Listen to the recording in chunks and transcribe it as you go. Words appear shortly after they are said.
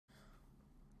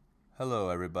Hello,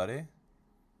 everybody.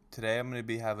 Today I'm going to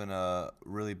be having a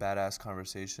really badass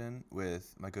conversation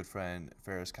with my good friend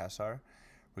Ferris Kassar.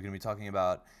 We're going to be talking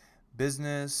about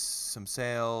business, some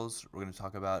sales. We're going to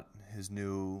talk about his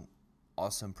new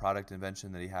awesome product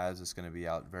invention that he has. It's going to be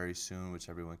out very soon, which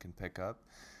everyone can pick up.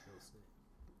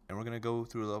 And we're going to go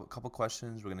through a couple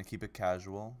questions. We're going to keep it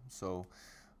casual. So,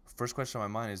 first question on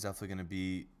my mind is definitely going to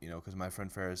be, because my friend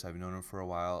Ferris, I've known him for a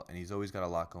while, and he's always got a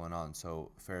lot going on.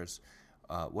 So, Ferris,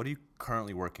 what are you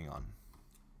currently working on?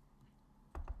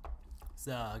 It's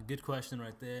a good question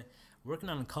right there. Working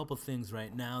on a couple things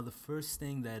right now. The first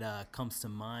thing that comes to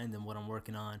mind and what I'm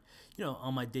working on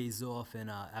my days off and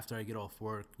after I get off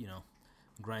work,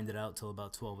 grind it out till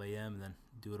about 12 a.m. and then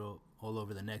do it all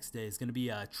over the next day. It's going to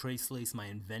be Trace Lace, my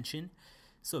invention.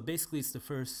 So basically, it's the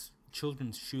first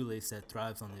children's shoelace that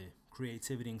thrives on the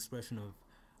creativity and expression of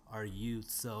our youth.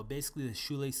 So basically, the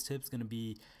shoelace tip's going to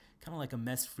be kind of like a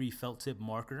mess-free felt tip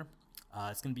marker.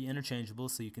 It's going to be interchangeable,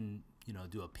 so you can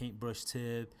do a paintbrush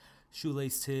tip,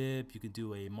 shoelace tip. You could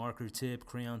do a marker tip,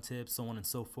 crayon tip, so on and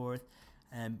so forth.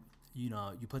 And you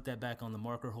put that back on the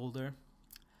marker holder,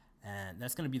 and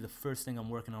that's going to be the first thing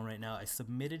I'm working on right now. I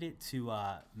submitted it to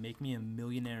Make Me a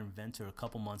Millionaire Inventor a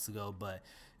couple months ago, but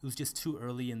it was just too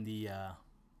early in the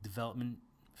development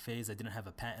phase. I didn't have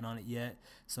a patent on it yet,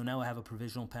 so now I have a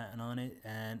provisional patent on it,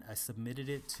 and I submitted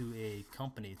it to a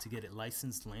company to get it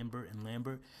licensed, Lambert and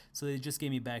Lambert. So they just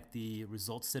gave me back the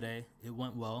results today. It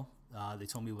went well. They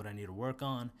told me what I need to work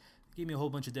on. They gave me a whole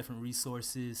bunch of different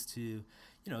resources to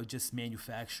just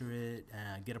manufacture it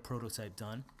and get a prototype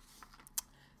done.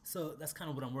 So that's kind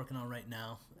of what I'm working on right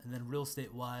now. And then real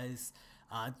estate wise,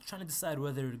 trying to decide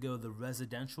whether to go the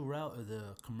residential route or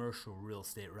the commercial real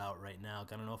estate route right now.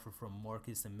 Got an offer from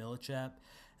Marcus and Millichap,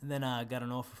 and then I got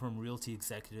an offer from Realty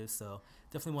Executives. So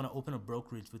definitely want to open a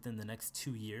brokerage within the next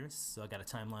 2 years. So I got a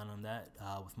timeline on that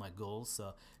with my goals.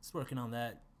 So just working on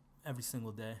that every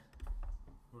single day,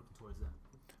 working towards that.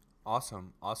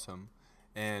 Awesome, awesome.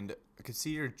 And I could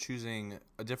see you're choosing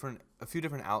a few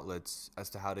different outlets as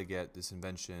to how to get this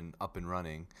invention up and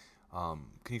running. Can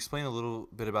you explain a little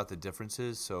bit about the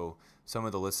differences? So some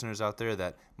of the listeners out there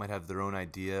that might have their own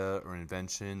idea or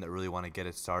invention that really want to get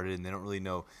it started and they don't really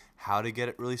know how to get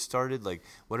it really started. Like,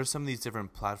 what are some of these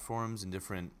different platforms and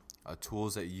different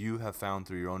tools that you have found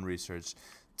through your own research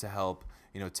to help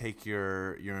take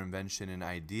your invention and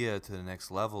idea to the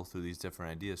next level through these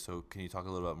different ideas? So can you talk a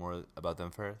little bit more about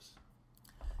them, Ferris?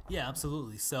 Yeah,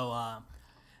 absolutely. So,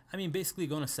 basically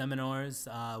going to seminars.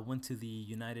 Went to the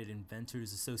United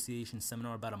Inventors Association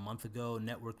seminar about a month ago.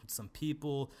 Networked with some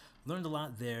people. Learned a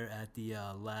lot there at the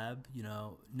lab.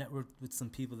 Networked with some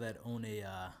people that own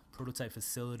a prototype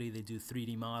facility. They do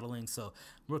 3D modeling. So I'm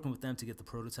working with them to get the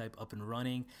prototype up and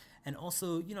running. And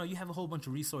also, you have a whole bunch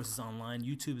of resources online.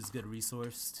 YouTube is a good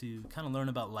resource to kind of learn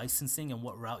about licensing and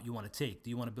what route you want to take. Do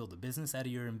you want to build a business out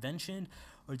of your invention,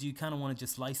 or do you kind of want to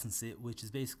just license it, which is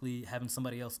basically having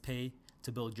somebody else pay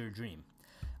to build your dream?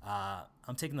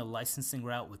 I'm taking the licensing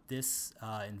route with this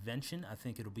invention. I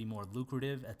think it'll be more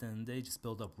lucrative at the end of the day, just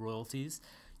build up royalties.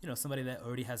 Somebody that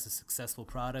already has a successful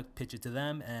product, pitch it to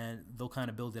them, and they'll kind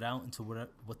of build it out into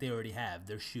what they already have,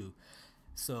 their shoe.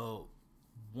 So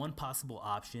one possible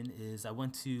option is I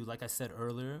went to, like I said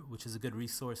earlier, which is a good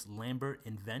resource, Lambert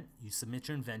Invent. You submit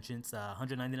your invention. It's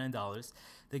 $199.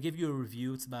 They give you a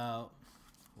review. It's about,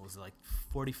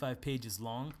 45 pages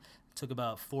long. It took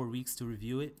about 4 weeks to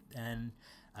review it, and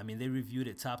they reviewed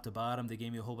it top to bottom. They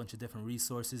gave me a whole bunch of different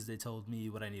resources. They told me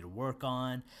what I need to work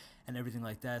on and everything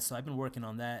like that. So I've been working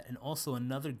on that. And also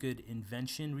another good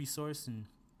invention resource and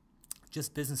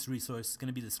just business resource is going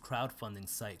to be this crowdfunding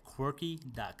site,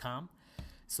 quirky.com.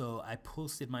 So I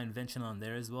posted my invention on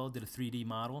there as well, did a 3D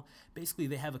model. Basically,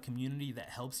 they have a community that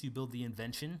helps you build the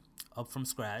invention up from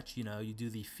scratch. You do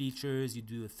the features, you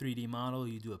do a 3D model,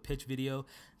 you do a pitch video.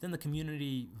 Then the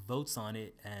community votes on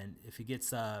it, and if it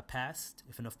gets passed,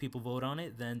 if enough people vote on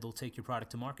it, then they'll take your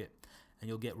product to market, and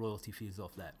you'll get royalty fees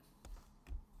off that.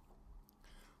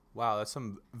 Wow, that's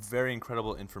some very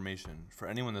incredible information for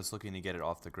anyone that's looking to get it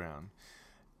off the ground.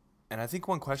 And I think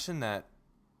one question that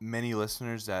many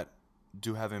listeners that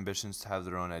do have ambitions to have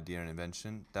their own idea and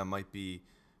invention that might be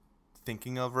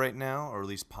thinking of right now, or at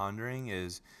least pondering,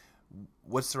 is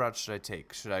what's the route should I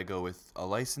take? Should I go with a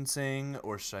licensing,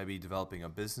 or should I be developing a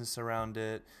business around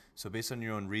it? So based on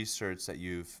your own research that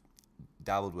you've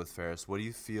dabbled with, Ferris, what do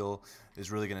you feel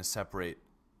is really going to separate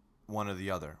one or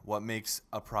the other? What makes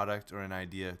a product or an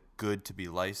idea good to be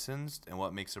licensed, and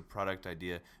what makes a product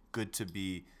idea good to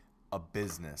be a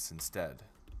business instead?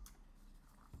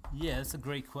 Yeah, that's a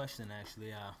great question,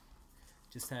 actually.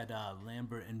 Just had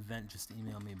Lambert Invent just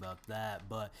email me about that.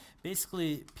 But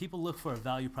basically, people look for a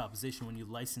value proposition when you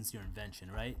license your invention,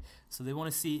 right? So they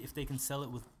want to see if they can sell it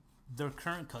with their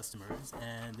current customers,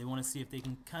 and they want to see if they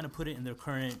can kind of put it in their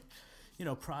current,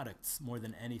 products more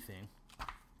than anything.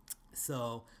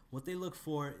 So what they look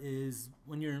for is,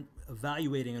 when you're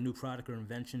evaluating a new product or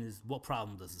invention, is what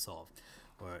problem does it solve,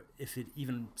 or if it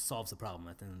even solves a problem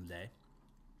at the end of the day.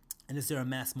 And is there a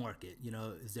mass market?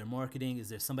 Is there marketing? Is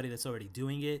there somebody that's already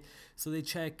doing it? So they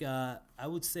check, I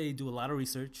would say, do a lot of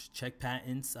research, check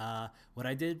patents. What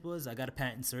I did was I got a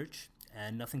patent search,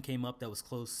 and nothing came up that was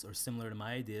close or similar to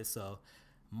my idea. So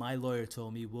my lawyer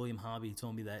told me, William Hobby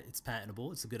told me that it's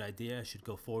patentable. It's a good idea. I should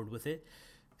go forward with it.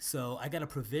 So I got a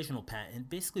provisional patent,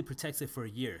 basically protects it for a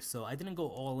year. So I didn't go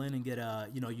all in and get a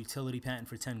utility patent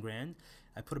for 10 grand.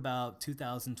 I put about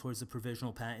 2,000 towards the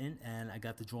provisional patent, and I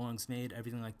got the drawings made,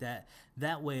 everything like that.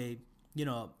 That way,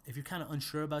 if you're kind of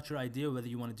unsure about your idea, whether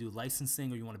you want to do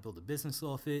licensing or you want to build a business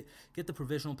off it, get the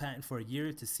provisional patent for a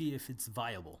year to see if it's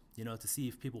viable, to see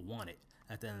if people want it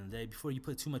at the end of the day before you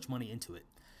put too much money into it.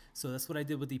 So that's what I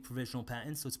did with the provisional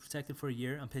patent. So it's protected for a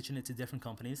year. I'm pitching it to different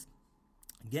companies,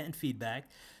 getting feedback,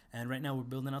 and right now we're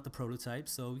building out the prototype.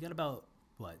 So we got about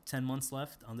 10 months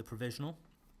left on the provisional.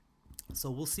 So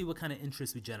we'll see what kind of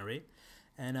interest we generate,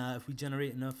 and if we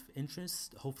generate enough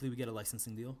interest, hopefully we get a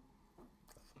licensing deal.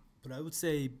 But I would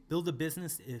say build a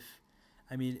business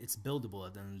it's buildable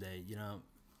at the end of the day.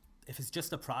 If it's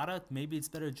just a product, maybe it's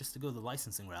better just to go the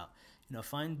licensing route.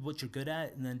 Find what you're good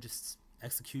at and then just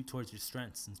execute towards your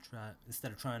strengths, and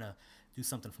instead of trying to do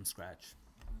something from scratch.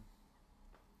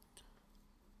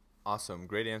 Awesome.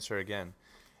 Great answer again.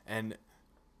 And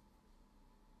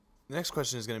the next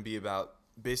question is going to be about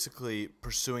basically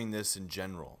pursuing this in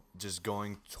general, just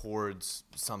going towards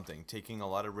something, taking a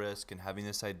lot of risk and having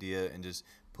this idea and just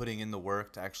putting in the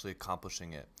work to actually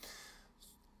accomplishing it.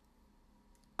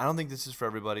 I don't think this is for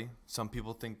everybody. Some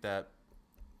people think that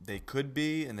they could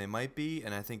be and they might be,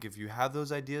 and I think if you have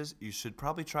those ideas, you should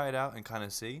probably try it out and kind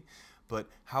of see. But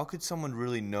how could someone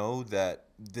really know that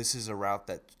this is a route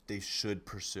that they should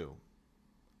pursue,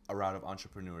 a route of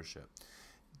entrepreneurship?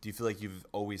 Do you feel like you've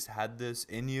always had this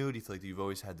in you? Do you feel like you've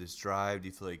always had this drive? Do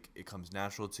you feel like it comes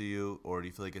natural to you? Or do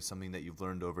you feel like it's something that you've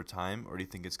learned over time? Or do you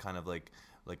think it's kind of like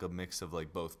a mix of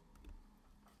both?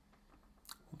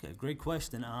 Okay, great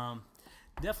question.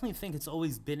 Definitely think it's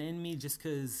always been in me, just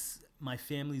because my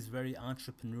family's very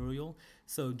entrepreneurial.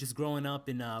 So just growing up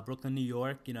in Brooklyn, New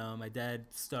York, my dad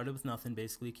started with nothing,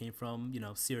 basically came from,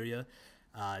 Syria.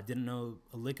 Didn't know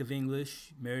a lick of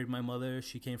English, married my mother.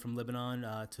 She came from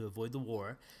Lebanon to avoid the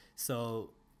war. So,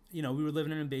 we were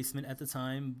living in a basement at the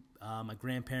time, my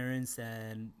grandparents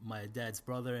and my dad's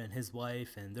brother and his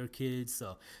wife and their kids.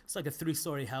 So it's like a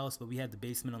 3-story house, but we had the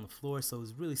basement on the floor. So it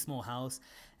was a really small house.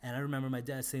 And I remember my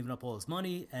dad saving up all his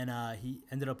money, and he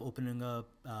ended up opening up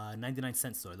a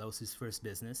 99-cent store. That was his first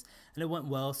business. And it went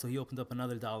well, so he opened up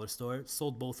another dollar store,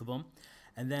 sold both of them.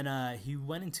 And then he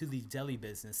went into the deli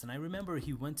business. And I remember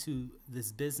he went to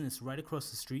this business right across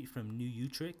the street from New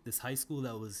Utrecht, this high school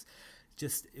that was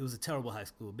it was a terrible high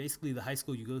school. Basically, the high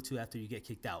school you go to after you get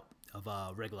kicked out of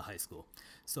regular high school.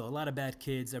 So a lot of bad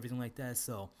kids, everything like that.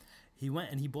 So he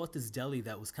went and he bought this deli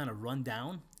that was kind of run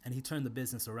down, and he turned the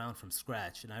business around from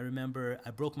scratch. And I remember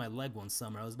I broke my leg one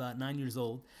summer. I was about 9 years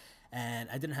old, and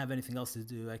I didn't have anything else to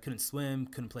do. I couldn't swim,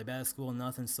 couldn't play basketball,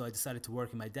 nothing. So I decided to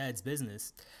work in my dad's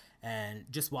business. And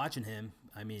just watching him,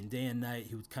 day and night,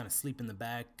 he would kind of sleep in the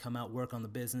back, come out, work on the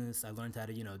business. I learned how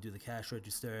to, do the cash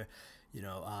register,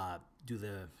 do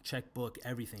the checkbook,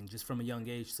 everything, just from a young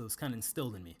age. So it's kind of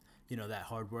instilled in me, that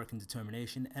hard work and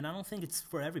determination. And I don't think it's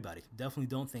for everybody. Definitely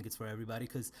don't think it's for everybody,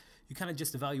 because you kind of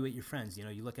just evaluate your friends.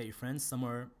 You look at your friends,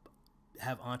 some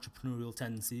have entrepreneurial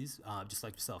tendencies, just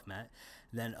like yourself, Matt.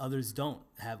 Then others don't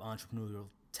have entrepreneurial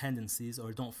tendencies,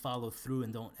 or don't follow through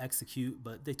and don't execute,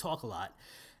 but they talk a lot.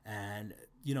 And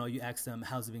you ask them,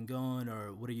 how's it been going,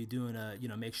 or what are you doing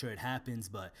to make sure it happens,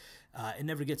 but it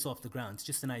never gets off the ground. It's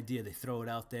just an idea. They throw it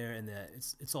out there, and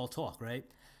it's all talk, right?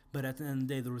 But at the end of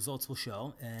the day, the results will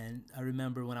show. And I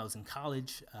remember when I was in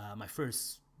college, my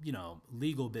first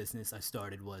legal business I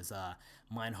started was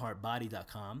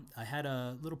mindheartbody.com. I had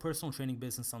a little personal training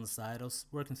business on the side. I was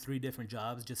working 3 different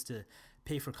jobs just to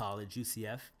pay for college,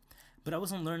 UCF. But I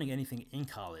wasn't learning anything in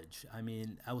college.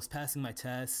 I was passing my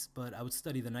tests, but I would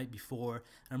study the night before.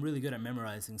 And I'm really good at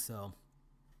memorizing, so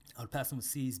I would pass them with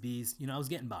C's, B's. I was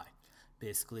getting by,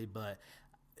 basically. But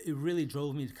it really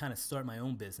drove me to kind of start my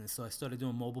own business. So I started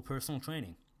doing mobile personal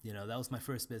training. That was my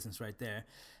first business right there.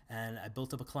 And I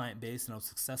built up a client base, and I was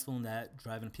successful in that,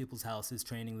 driving to people's houses,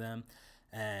 training them.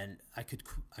 and I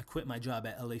quit my job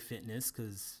at LA Fitness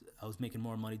because I was making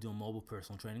more money doing mobile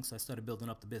personal training. So I started building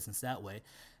up the business that way,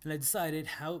 and I decided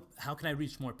how can I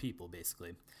reach more people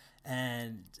basically.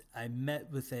 And I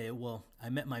met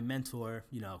my mentor,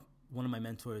 one of my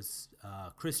mentors,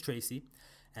 Chris Tracy,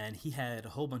 and he had a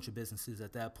whole bunch of businesses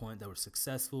at that point that were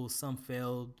successful. Some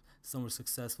failed, some were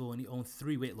successful, and he owned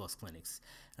 3 weight loss clinics.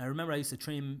 And I remember I used to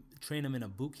train him in a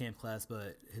boot camp class,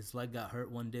 but his leg got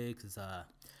hurt one day because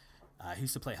he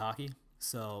used to play hockey.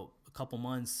 So a couple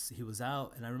months he was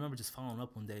out, and I remember just following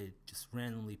up one day, just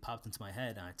randomly popped into my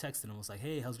head, and I texted him, was like,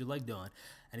 "Hey, how's your leg doing?"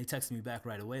 And he texted me back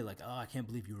right away, like, "Oh, I can't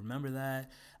believe you remember that.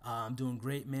 I'm doing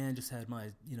great, man. Just had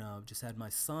my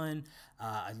son.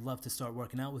 I'd love to start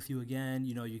working out with you again.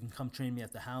 You can come train me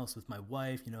at the house with my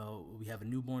wife. We have a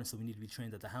newborn, so we need to be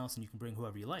trained at the house, and you can bring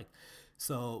whoever you like."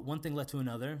 So one thing led to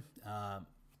another.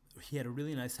 He had a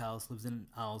really nice house, lives in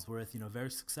Owlsworth,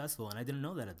 very successful, and I didn't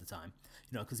know that at the time,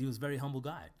 because he was a very humble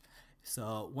guy.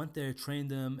 So went there, trained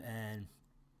him, and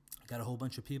got a whole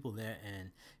bunch of people there,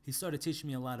 and he started teaching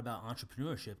me a lot about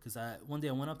entrepreneurship. Because one day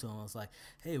I went up to him, I was like,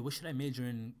 "Hey, what should I major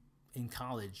in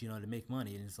college, to make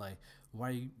money?" And he's like,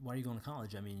 why are you going to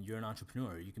college? I mean, you're an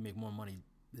entrepreneur. You can make more money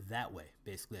that way,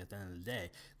 basically, at the end of the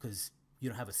day, because you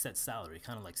don't have a set salary,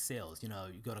 kind of like sales. You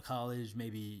go to college,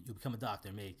 maybe you become a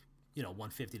doctor, make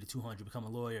 150 to 200, become a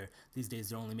lawyer. These days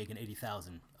they're only making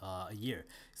 80,000 a year.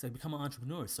 It's like, become an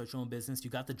entrepreneur, start your own business. You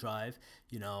got the drive,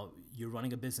 you're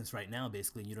running a business right now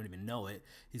basically, and you don't even know it.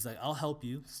 He's like, "I'll help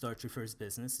you start your first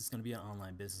business. It's going to be an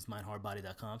online business,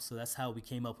 mindheartbody.com." So that's how we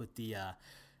came up with the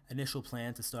initial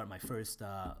plan to start my first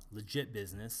legit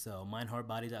business. So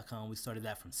mindheartbody.com, we started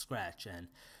that from scratch. And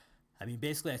I mean,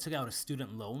 basically, I took out a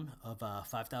student loan of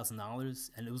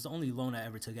 $5,000, and it was the only loan I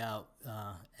ever took out,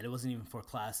 and it wasn't even for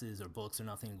classes or books or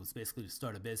nothing. It was basically to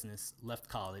start a business. Left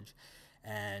college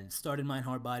and started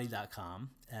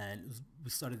mindheartbody.com, and we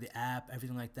started the app,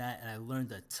 everything like that, and I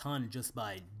learned a ton just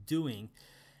by doing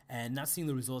and not seeing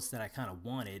the results that I kind of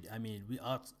wanted. I mean, we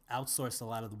outsourced a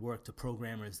lot of the work to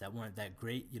programmers that weren't that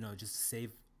great, just to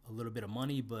save a little bit of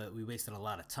money, but we wasted a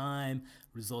lot of time.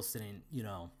 Results didn't,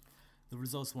 the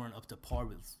results weren't up to par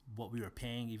with what we were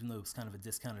paying, even though it was kind of a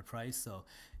discounted price. So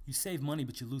you save money,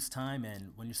 but you lose time.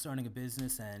 And when you're starting a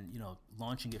business and,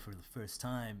 launching it for the first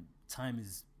time, time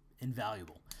is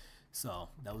invaluable. So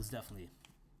that was definitely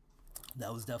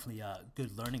a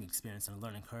good learning experience and a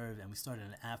learning curve. And we started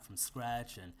an app from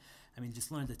scratch, and I mean,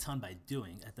 just learned a ton by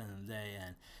doing at the end of the day.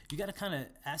 And you got to kind of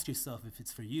ask yourself if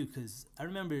it's for you, because I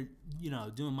remember,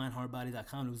 doing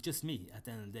mindheartbody.com. It was just me at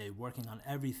the end of the day, working on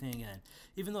everything. And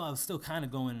even though I was still kind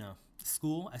of going to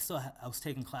school, I was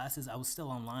taking classes. I was still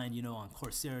online, on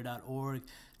Coursera.org,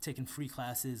 taking free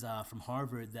classes from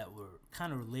Harvard that were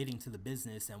kind of relating to the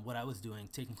business and what I was doing,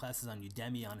 taking classes on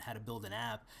Udemy on how to build an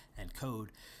app and code.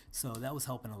 So that was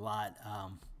helping a lot.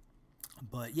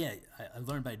 But yeah, I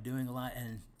learned by doing a lot,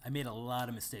 and I made a lot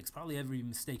of mistakes, probably every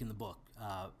mistake in the book,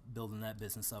 building that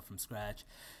business up from scratch.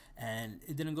 And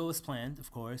it didn't go as planned,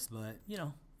 of course, but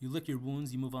you lick your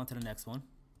wounds, you move on to the next one.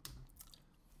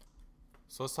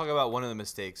 So let's talk about one of the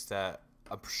mistakes that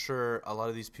I'm sure a lot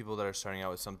of these people that are starting out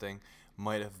with something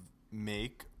might have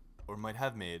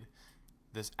made,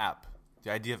 this app.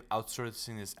 The idea of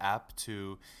outsourcing this app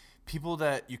to people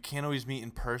that you can't always meet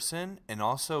in person, and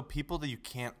also people that you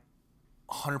can't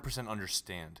 100%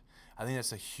 understand. I think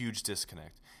that's a huge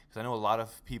disconnect, because I know a lot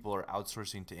of people are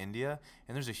outsourcing to India,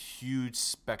 and there's a huge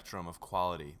spectrum of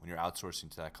quality when you're outsourcing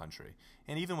to that country.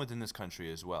 And even within this country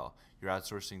as well, you're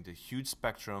outsourcing to a huge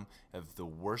spectrum of the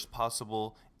worst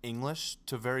possible English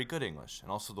to very good English, and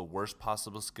also the worst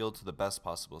possible skill to the best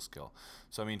possible skill.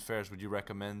 So I mean, Ferris, would you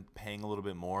recommend paying a little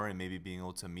bit more and maybe being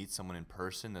able to meet someone in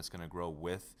person that's going to grow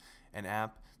with an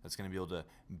app, that's going to be able to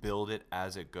build it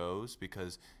as it goes?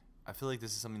 Because I feel like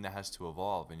this is something that has to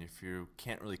evolve, and if you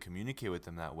can't really communicate with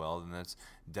them that well, then that's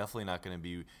definitely not going to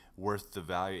be worth the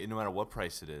value. No matter what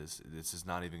price it is, this is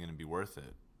not even going to be worth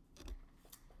it.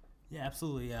 Yeah,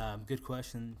 absolutely. Good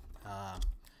question.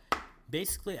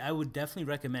 Basically, I would definitely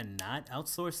recommend not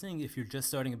outsourcing if you're just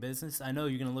starting a business. I know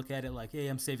you're going to look at it like, hey,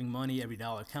 I'm saving money, every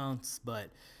dollar counts, but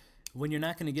when you're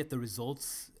not going to get the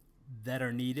results that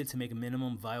are needed to make a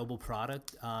minimum viable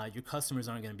product, your customers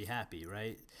aren't going to be happy,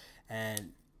 right?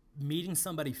 And meeting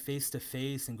somebody face to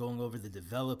face and going over the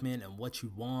development and what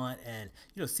you want, and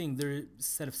seeing their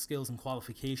set of skills and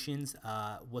qualifications,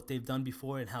 what they've done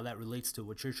before and how that relates to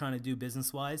what you're trying to do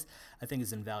business wise, I think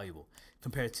is invaluable.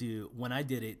 Compared to when I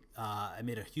did it, I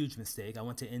made a huge mistake. I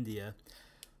went to India.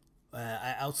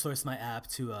 I outsourced my app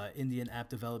to an Indian app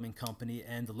development company,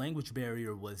 and the language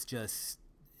barrier was just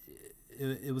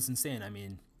it was insane. I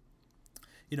mean,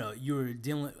 you were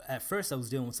dealing. At first, I was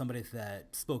dealing with somebody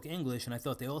that spoke English, and I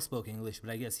thought they all spoke English. But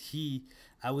I guess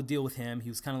I would deal with him. He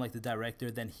was kind of like the director.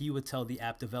 Then he would tell the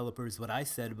app developers what I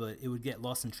said, but it would get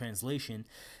lost in translation.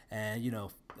 And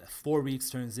 4 weeks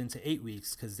turns into 8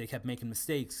 weeks because they kept making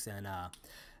mistakes, and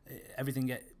everything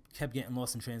kept getting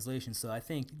lost in translation. So I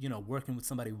think working with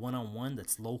somebody one-on-one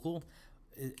that's local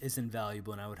is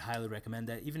invaluable, and I would highly recommend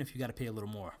that. Even if you got to pay a little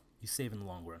more, you save in the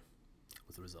long run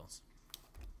with the results.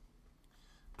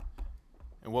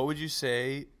 And what would you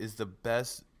say is the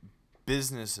best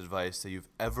business advice that you've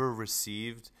ever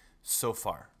received so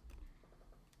far?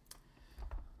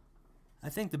 I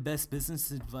think the best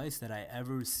business advice that I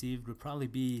ever received would probably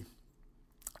be,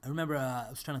 I remember I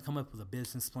was trying to come up with a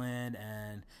business plan,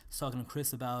 and I was talking to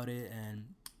Chris about it, and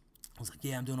I was like,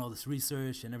 yeah, I'm doing all this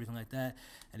research and everything like that.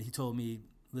 And he told me,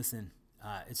 listen,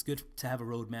 it's good to have a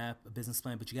roadmap, a business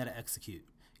plan, but you got to execute.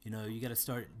 You got to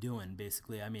start doing,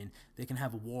 basically. I mean, they can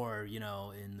have a war,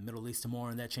 in the Middle East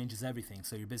tomorrow, and that changes everything.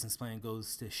 So your business plan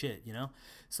goes to shit,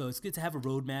 So it's good to have a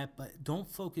roadmap, but don't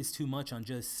focus too much on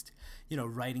just,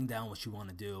 writing down what you want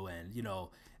to do and,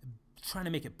 trying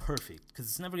to make it perfect, because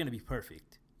it's never going to be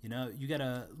perfect. You got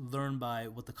to learn by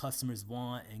what the customers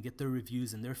want and get their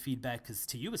reviews and their feedback, because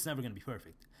to you, it's never going to be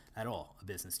perfect at all, a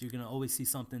business. You're going to always see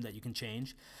something that you can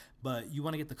change, but you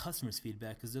want to get the customers'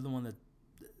 feedback because they're the one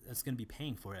that's going to be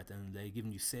paying for it at the end of the day,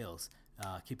 giving you sales,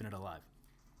 keeping it alive.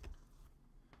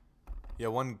 Yeah,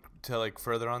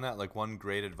 further on that, one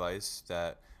great advice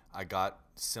that I got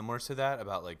similar to that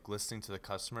about listening to the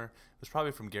customer was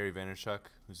probably from Gary Vaynerchuk,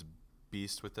 who's a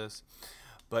beast with this.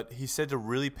 But he said to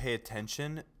really pay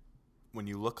attention when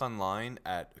you look online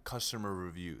at customer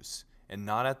reviews, and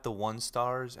not at the 1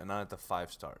 stars and not at the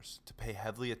 5 stars. To pay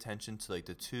heavily attention to the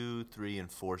 2, 3,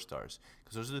 and 4 stars,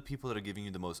 because those are the people that are giving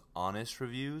you the most honest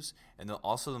reviews, and they're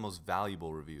also the most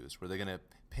valuable reviews, where they're gonna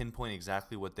pinpoint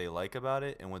exactly what they like about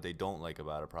it and what they don't like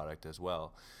about a product as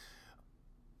well.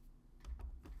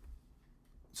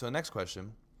 So the next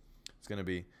question is gonna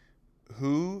be,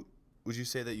 who would you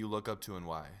say that you look up to and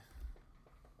why?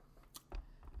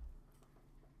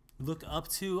 Look up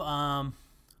to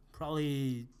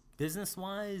probably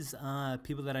business-wise,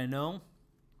 people that I know,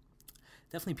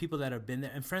 definitely people that have been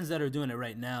there, and friends that are doing it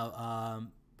right now.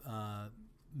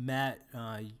 Matt,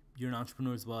 you're an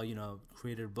entrepreneur as well.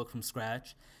 Created a book from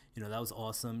scratch. That was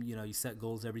awesome. You set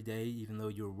goals every day, even though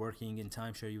you were working in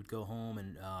timeshare. You would go home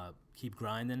and keep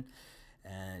grinding,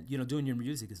 and doing your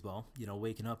music as well.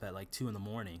 Waking up at 2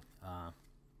 a.m.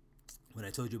 When I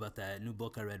told you about that new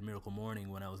book I read, Miracle Morning,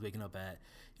 when I was waking up at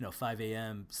 5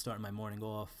 a.m., starting my morning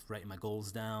off, writing my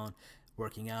goals down,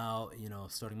 working out,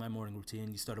 starting my morning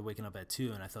routine. You started waking up at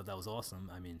 2, and I thought that was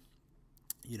awesome. I mean,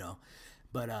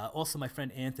 but also my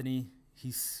friend Anthony,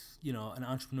 he's an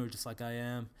entrepreneur just like I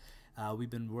am. We've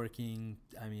been working,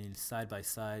 side by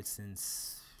side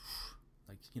since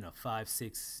 5,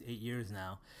 6, 8 years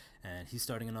now, and he's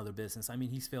starting another business.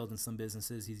 He's failed in some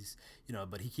businesses. He's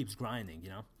but he keeps grinding,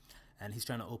 and he's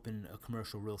trying to open a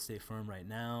commercial real estate firm right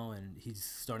now, and he's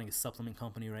starting a supplement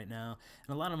company right now.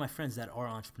 And a lot of my friends that are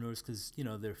entrepreneurs, because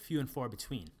they're few and far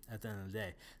between at the end of the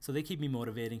day, so they keep me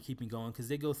motivated and keep me going, because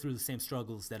they go through the same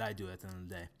struggles that I do at the end of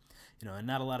the day. And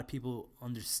not a lot of people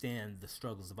understand the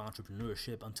struggles of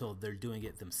entrepreneurship until they're doing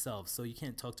it themselves. So you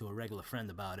can't talk to a regular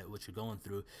friend about it, what you're going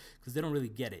through, because they don't really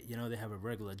get it. They have a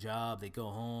regular job, they go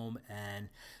home and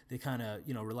they kind of,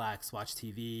 relax, watch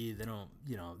TV. They don't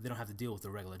have to deal with the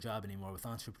regular job anymore. With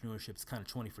entrepreneurship, it's kind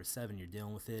of 24/7. You're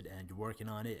dealing with it and you're working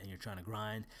on it and you're trying to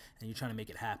grind and you're trying to make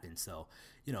it happen. So,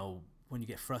 when you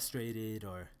get frustrated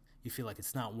or you feel like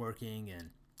it's not working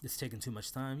and it's taking too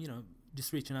much time,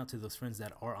 just reaching out to those friends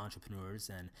that are entrepreneurs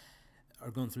and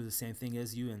are going through the same thing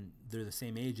as you and they're the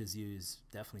same age as you is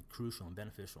definitely crucial and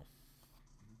beneficial.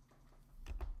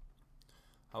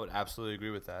 I would absolutely agree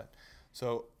with that.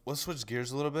 So let's switch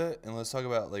gears a little bit and let's talk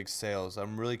about sales.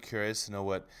 I'm really curious to know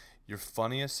what your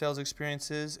funniest sales experience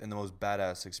is and the most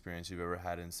badass experience you've ever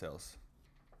had in sales.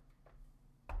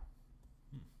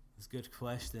 That's a good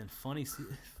question.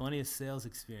 Funniest sales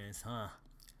experience, huh?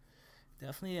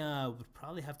 Definitely would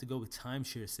probably have to go with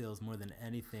timeshare sales more than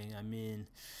anything.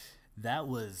 That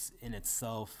was in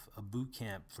itself a boot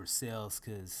camp for sales,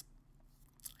 because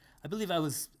I believe I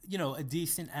was, a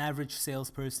decent average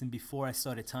salesperson before I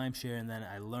started timeshare, and then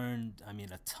I learned,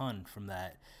 a ton from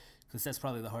that, because that's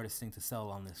probably the hardest thing to sell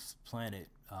on this planet.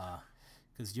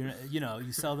 Because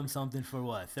you sell them something for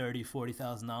what,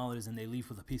 $30,000-$40,000, and they leave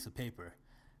with a piece of paper.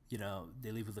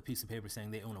 They leave with a piece of paper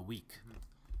saying they own a week.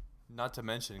 Not to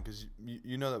mention, because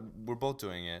you know that we're both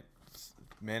doing it,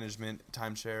 management,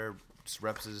 timeshare,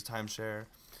 reps as timeshare,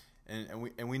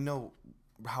 and we know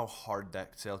how hard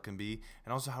that sale can be,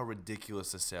 and also how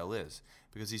ridiculous the sale is,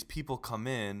 because these people come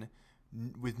in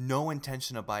with no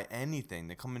intention to buy anything.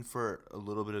 They come in for a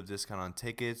little bit of discount on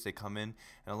tickets. They come in,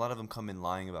 and a lot of them come in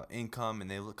lying about income,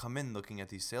 and they come in looking at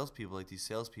these salespeople like these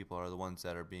salespeople are the ones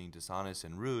that are being dishonest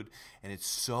and rude. And it's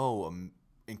so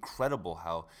incredible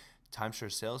how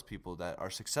timeshare salespeople that are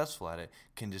successful at it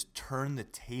can just turn the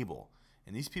table.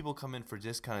 And these people come in for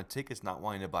discounted tickets, not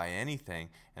wanting to buy anything.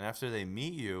 And after they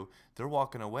meet you, they're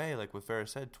walking away, like what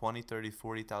Ferris said, $20,000,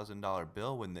 $30,000, $40,000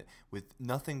 bill with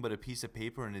nothing but a piece of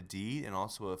paper and a deed, and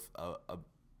also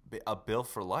a bill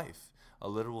for life, a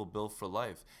literal bill for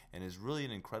life. And it's really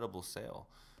an incredible sale.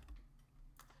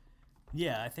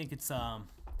 Yeah, I think it's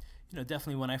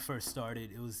definitely when I first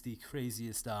started, it was the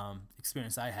craziest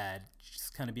experience I had,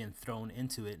 just kind of being thrown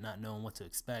into it, not knowing what to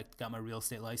expect. Got my real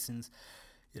estate license.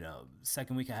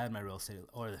 Second week I had my real estate,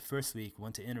 or the first week,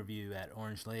 went to interview at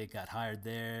Orange Lake, got hired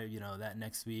there. That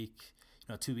next week,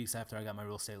 2 weeks after I got my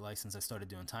real estate license, I started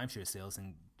doing timeshare sales,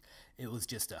 and it was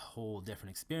just a whole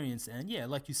different experience. And yeah,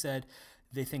 like you said,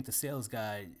 they think the sales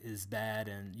guy is bad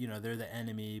and, they're the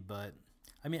enemy. But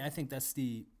I mean, I think that's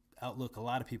the outlook a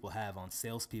lot of people have on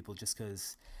salespeople, just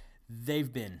because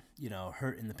they've been,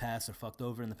 hurt in the past or fucked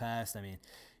over in the past. I mean,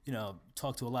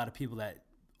 talk to a lot of people that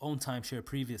own timeshare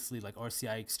previously, like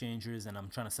RCI exchangers, and I'm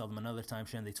trying to sell them another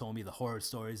timeshare, and they told me the horror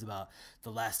stories about the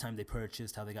last time they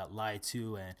purchased, how they got lied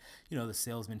to, and the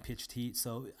salesman pitched heat.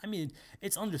 So I mean,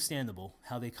 it's understandable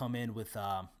how they come in with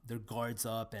their guards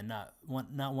up and not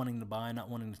wanting to buy, not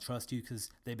wanting to trust you,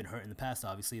 because they've been hurt in the past.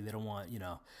 Obviously, they don't want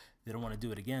they don't want to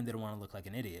do it again. They don't want to look like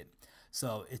an idiot.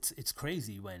 So it's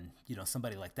crazy when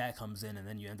somebody like that comes in, and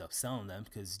then you end up selling them,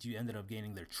 because you ended up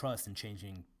gaining their trust and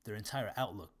changing their entire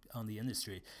outlook on the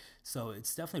industry. So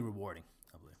it's definitely rewarding,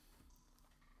 I believe.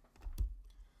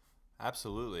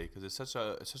 Absolutely, because it's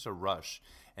such a rush.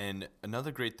 And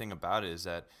another great thing about it is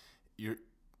that you're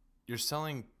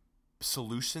selling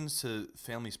solutions to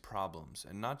families' problems,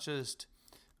 and not just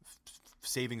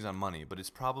savings on money, but it's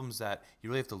problems that you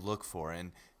really have to look for.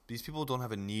 And these people don't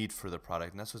have a need for the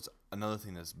product, and that's what's another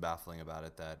thing that's baffling about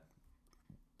it, that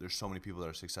there's so many people that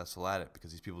are successful at it,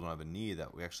 because these people don't have a need,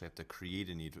 that we actually have to create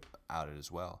a need out of it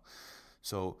as well.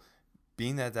 So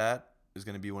being that is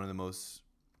going to be one of the most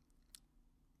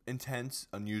intense,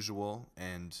 unusual,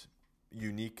 and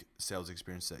unique sales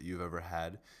experiences that you've ever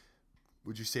had,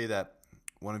 would you say that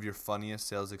one of your funniest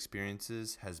sales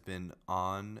experiences has been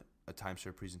on a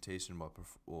timeshare presentation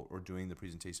or doing the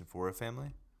presentation for a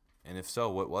family? And if so,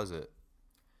 what was it?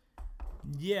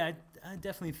 Yeah, I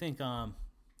definitely think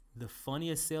the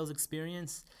funniest sales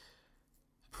experience,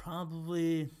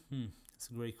 probably, that's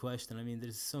a great question. I mean,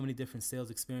 there's so many different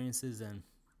sales experiences, and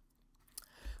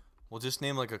well, just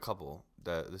name like a couple.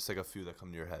 There's like a few that come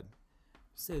to your head.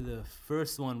 Say the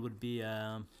first one would be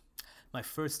my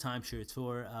first timeshare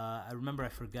tour. I remember I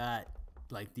forgot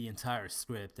like the entire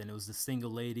script, and it was the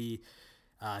single lady.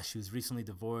 She was recently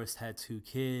divorced, had 2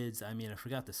 kids. I mean, I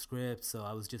forgot the script, so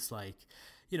I was just like,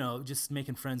 just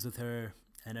making friends with her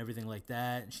and everything like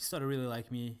that. And she started really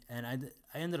liking me, and I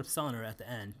ended up selling her at the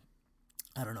end.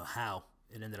 I don't know how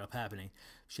it ended up happening.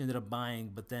 She ended up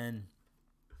buying, but then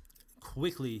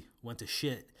quickly went to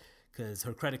shit because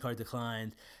her credit card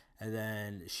declined, and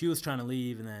then she was trying to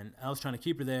leave, and then I was trying to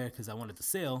keep her there because I wanted to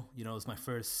sell. It was my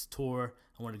first tour.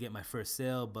 I wanted to get my first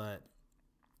sale, but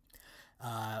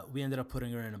we ended up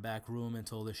putting her in a back room and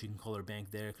told her she can call her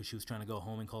bank there, because she was trying to go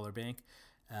home and call her bank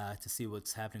to see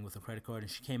what's happening with her credit card.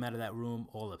 And she came out of that room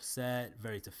all upset,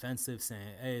 very defensive,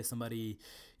 saying, hey, somebody,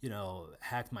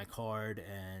 hacked my card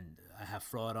and I have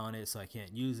fraud on it, so I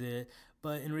can't use it.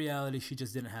 But in reality, she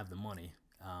just didn't have the money,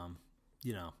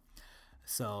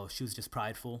 So she was just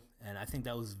prideful, and I think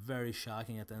that was very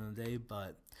shocking at the end of the day.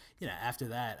 But, after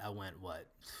that, I went,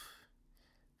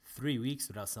 3 weeks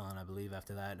without selling, I believe,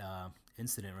 after that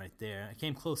incident right there. I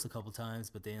came close a couple times,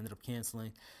 but they ended up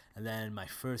canceling. And then my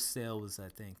first sale was, I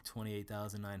think,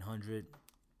 $28,900,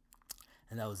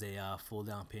 and that was a full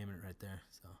down payment right there.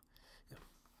 So, yeah.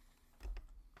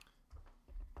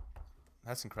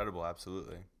 That's incredible.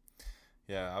 Absolutely.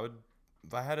 Yeah,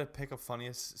 if I had to pick a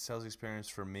funniest sales experience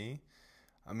for me,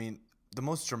 I mean, the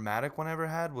most dramatic one I ever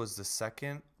had was the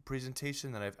second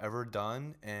presentation that I've ever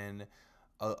done, and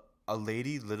a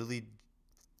lady literally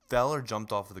fell or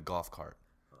jumped off of the golf cart.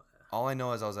 Oh, yeah. All I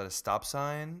know is I was at a stop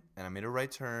sign, and I made a right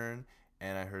turn,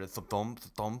 and I heard a thump,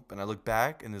 thump, and I looked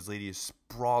back, and this lady is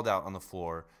sprawled out on the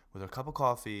floor with her cup of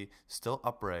coffee, still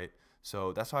upright.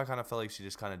 So that's why I kind of felt like she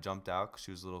just kind of jumped out, because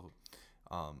she was a little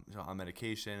on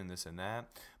medication and this and that.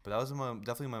 But that was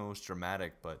definitely my most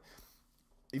dramatic. But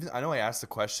even I know I asked the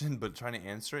question, but trying to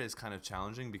answer it is kind of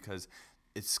challenging, because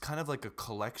it's kind of like a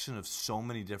collection of so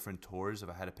many different tours if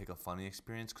I had to pick a funny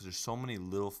experience, because there's so many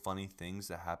little funny things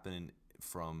that happen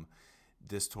from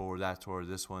this tour, that tour,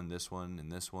 this one,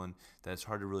 and this one, that it's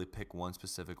hard to really pick one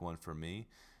specific one for me,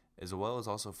 as well as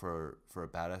also for a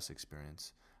badass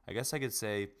experience. I guess I could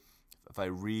say if I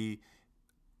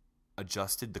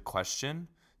readjusted the question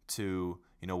to,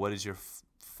 what is your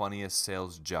funniest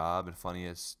sales job and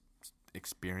funniest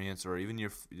experience, or even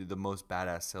the most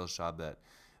badass sales job that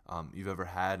you've ever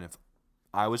had, and if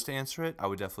I was to answer it, I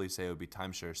would definitely say it would be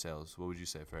timeshare sales. What would you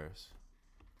say, Ferris?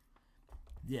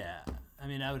 Yeah, I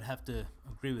mean, I would have to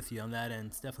agree with you on that, and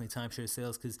it's definitely timeshare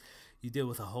sales because you deal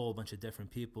with a whole bunch of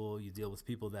different people. You deal with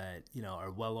people that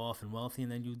are well off and wealthy,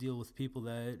 and then you deal with people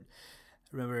that.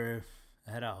 I remember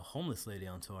I had a homeless lady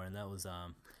on tour, and that was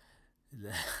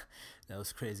that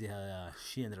was crazy how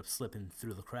she ended up slipping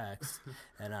through the cracks,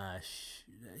 and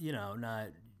not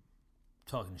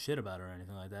talking shit about her or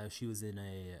anything like that. She was in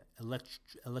a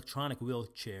electronic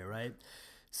wheelchair, right?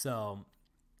 So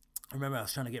I remember I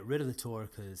was trying to get rid of the tour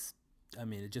because,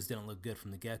 it just didn't look good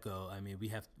from the get-go. We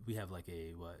have like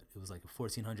it was like a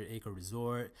 1,400-acre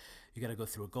resort. You got to go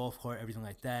through a golf cart, everything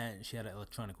like that. And she had an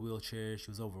electronic wheelchair.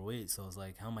 She was overweight, so I was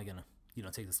like, how am I gonna,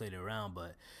 take this lady around?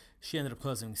 But she ended up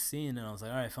causing a scene, and I was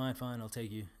like, all right, fine, I'll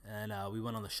take you. And we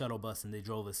went on the shuttle bus, and they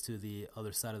drove us to the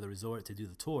other side of the resort to do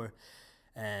the tour.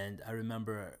 And I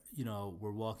remember,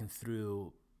 we're walking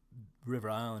through River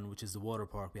Island, which is the water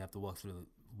park. We have to walk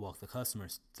the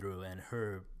customers through, and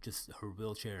her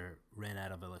wheelchair ran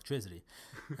out of electricity.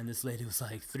 And this lady was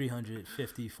like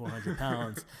 350, 400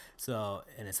 pounds. So,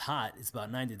 and it's hot. It's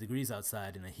about 90 degrees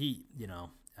outside in the heat,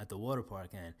 at the water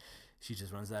park. And she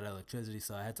just runs out of electricity.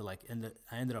 So I had to I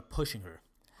ended up pushing her.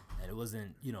 And it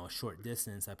wasn't, a short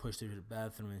distance. I pushed her to the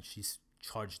bathroom, and she's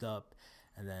charged up.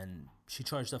 And then she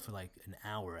charged up for like an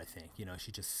hour, I think.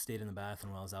 She just stayed in the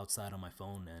bathroom while I was outside on my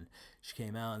phone. And she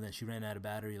came out, and then she ran out of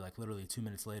battery like literally 2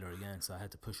 minutes later again. So I had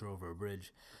to push her over a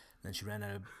bridge. Then she ran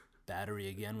out of battery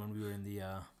again when we were in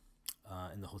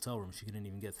the hotel room. She couldn't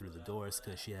even get through the doors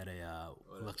because she had a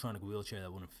electronic wheelchair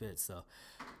that wouldn't fit. So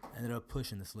I ended up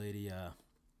pushing this lady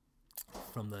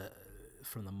from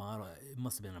the model. It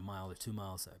must have been a mile or 2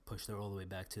 miles. I pushed her all the way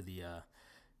back to the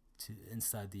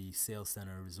inside the sales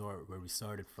center resort where we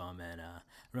started from, and I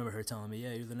remember her telling me,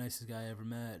 yeah, you're the nicest guy I ever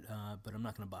met, but I'm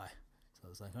not gonna buy. So I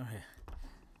was like, all right.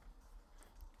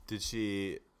 Did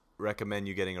she recommend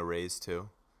you getting a raise too?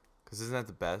 Because isn't that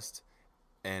the best?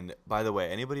 And by the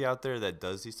way, anybody out there that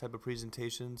does these type of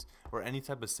presentations or any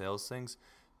type of sales things,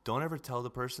 don't ever tell the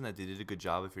person that they did a good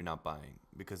job if you're not buying,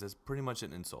 because that's pretty much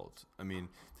an insult. Did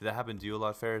that happen to you a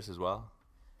lot, Ferris, as well?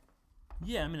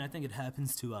 Yeah, I think it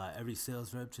happens to every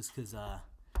sales rep, just because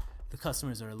the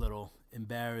customers are a little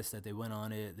embarrassed that they went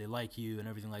on it. They like you and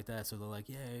everything like that, so they're like,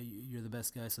 yeah, you're the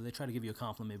best guy. So they try to give you a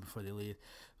compliment before they leave.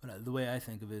 But the way I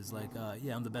think of it is like,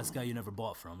 yeah, I'm the best guy you never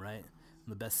bought from, right? I'm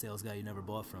the best sales guy you never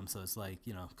bought from. So it's like,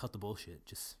 cut the bullshit.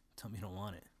 Just tell me you don't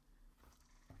want it.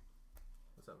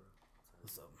 What's up, bro?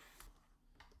 What's up?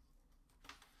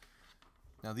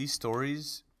 Now, these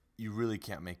stories you really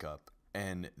can't make up,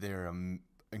 and they're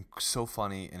so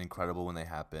funny and incredible when they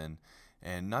happen.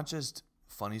 And not just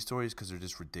funny stories because they're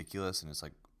just ridiculous and it's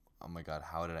like, oh my god,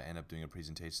 how did I end up doing a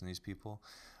presentation to these people?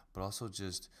 But also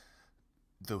just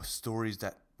those stories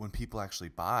that when people actually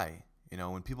buy,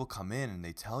 when people come in and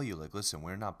they tell you, like, listen,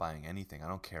 we're not buying anything, I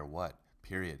don't care what,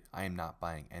 period, I am not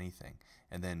buying anything.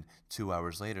 And then 2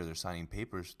 hours later they're signing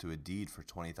papers to a deed for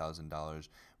 $20,000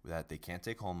 that they can't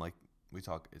take home. Like we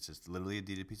talk, it's just literally a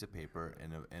deeded piece of paper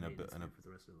and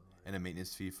a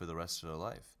maintenance fee for the rest of their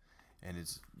life. And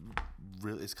it's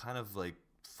kind of like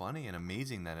funny and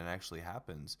amazing that it actually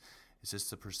happens. It's just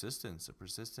the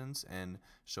persistence and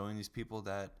showing these people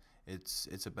that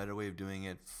it's a better way of doing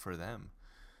it for them.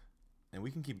 And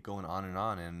we can keep going on,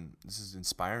 and this is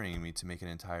inspiring me to make an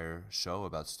entire show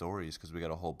about stories because we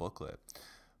got a whole booklet.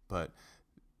 But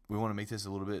we want to make this a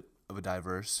little bit of a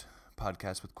diverse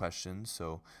podcast with questions,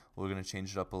 so we're going to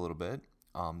change it up a little bit.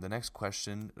 The next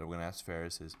question that we're going to ask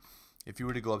Ferris is, if you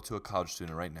were to go up to a college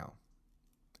student right now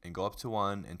and go up to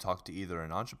one and talk to either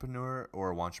an entrepreneur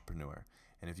or a wantrepreneur,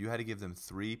 and if you had to give them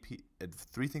three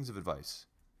things of advice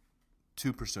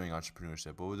to pursuing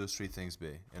entrepreneurship, what would those three things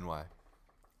be and why?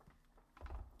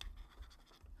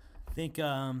 I think,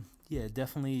 yeah,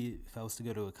 definitely if I was to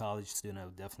go to a college student, I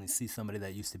would definitely see somebody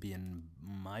that used to be in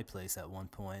my place at one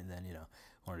point and then,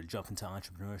 wanted to jump into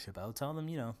entrepreneurship. I would tell them,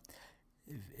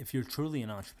 if you're truly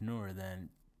an entrepreneur, then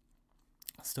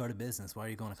start a business. Why are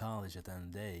you going to college at the end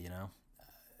of the day,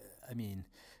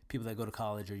 people that go to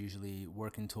college are usually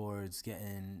working towards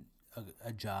getting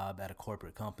a job at a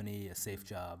corporate company, a safe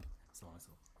job, so on and so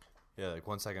forth. Yeah, like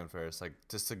 1 second, Ferris. Like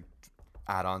just to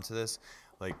add on to this,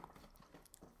 like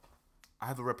I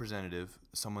have a representative,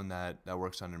 someone that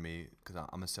works under me because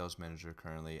I'm a sales manager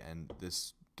currently, and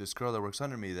this girl that works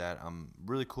under me that I'm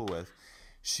really cool with,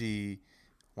 she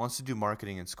wants to do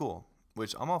marketing in school,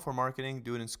 which I'm all for marketing,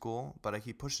 do it in school, but I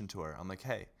keep pushing to her. I'm like,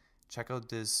 hey, check out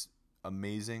this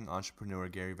amazing entrepreneur,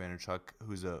 Gary Vaynerchuk,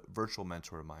 who's a virtual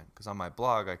mentor of mine. Because on my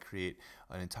blog, I create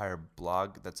an entire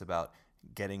blog that's about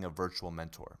getting a virtual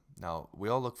mentor. Now, we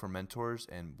all look for mentors,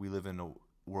 and we live in a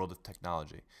world of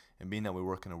technology. And being that we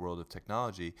work in a world of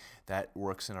technology, that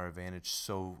works in our advantage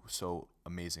so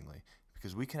amazingly.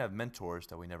 Because we can have mentors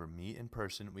that we never meet in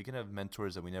person. We can have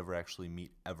mentors that we never actually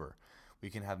meet ever. We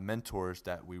can have mentors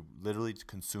that we literally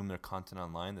consume their content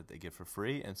online that they get for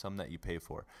free, and some that you pay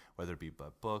for, whether it be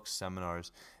books,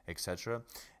 seminars, etc.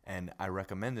 And I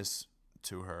recommend this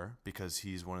to her because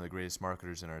he's one of the greatest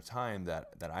marketers in our time that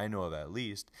I know of, at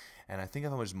least. And I think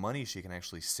of how much money she can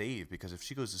actually save, because if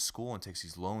she goes to school and takes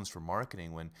these loans for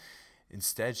marketing, when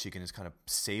instead she can just kind of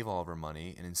save all of her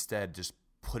money and instead just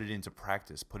put it into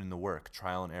practice, put in the work,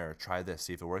 trial and error, try this,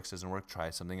 see if it works, doesn't work,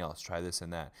 try something else, try this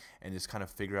and that, and just kind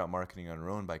of figure out marketing on her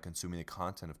own by consuming the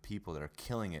content of people that are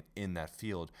killing it in that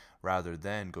field, rather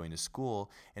than going to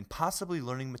school and possibly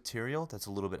learning material that's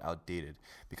a little bit outdated.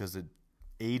 Because the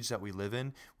age that we live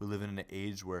in an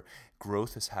age where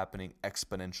growth is happening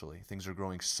exponentially. Things are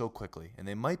growing so quickly, and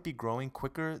they might be growing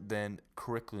quicker than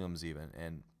curriculums even,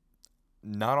 and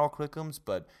not all curriculums,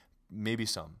 but maybe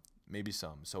some.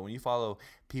 So when you follow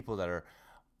people that are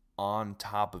on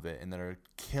top of it and that are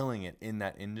killing it in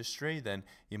that industry, then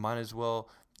you might as well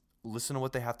listen to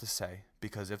what they have to say,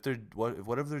 because if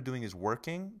whatever they're doing is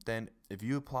working, then if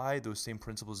you apply those same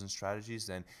principles and strategies,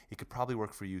 then it could probably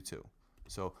work for you too.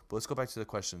 So, but let's go back to the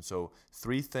question. So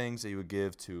 3 things that you would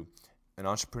give to an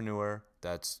entrepreneur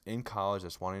that's in college,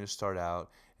 that's wanting to start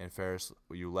out. And Ferris,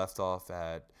 you left off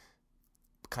at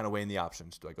kind of weighing the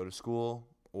options. Do I go to school,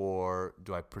 or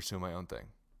do I pursue my own thing?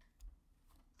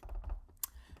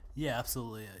 Yeah,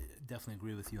 absolutely. I definitely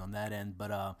agree with you on that end.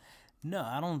 But no,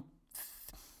 I don't.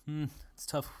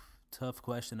 It's a tough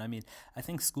question. I mean, I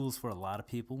think school's for a lot of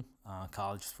people,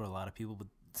 college is for a lot of people, but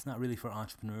it's not really for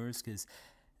entrepreneurs, because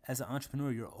as an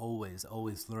entrepreneur, you're always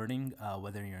learning,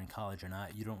 whether you're in college or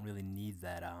not. You don't really need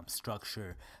that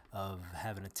structure of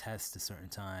having a test a certain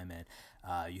time, and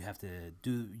you have to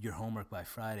do your homework by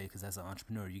Friday, because as an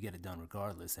entrepreneur, you get it done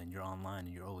regardless, and you're online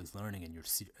and you're always learning and you're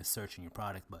searching your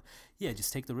product. But yeah,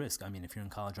 just take the risk. I mean, if you're in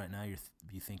college right now,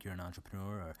 you think you're an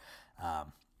entrepreneur, or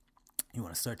you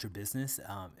want to start your business,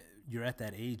 you're at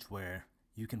that age where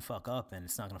you can fuck up, and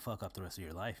it's not going to fuck up the rest of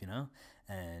your life,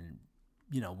 and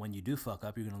when you do fuck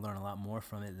up, you're going to learn a lot more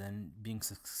from it than being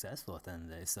successful at the end of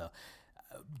the day. So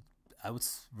I would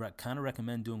kind of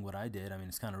recommend doing what I did. I mean,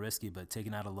 it's kind of risky, but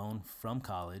taking out a loan from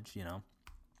college,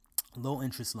 low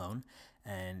interest loan,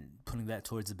 and putting that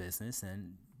towards a business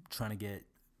and trying to get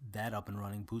that up and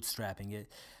running, bootstrapping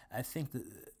it. I think that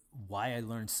why I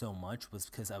learned so much was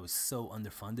because I was so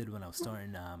underfunded when I was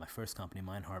starting my first company,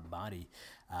 Mind Heart Body.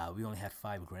 We only had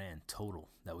 $5,000 total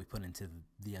that we put into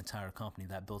the entire company.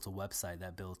 That built a website,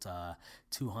 that built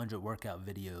 200 workout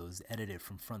videos, edited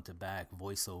from front to back,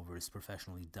 voiceovers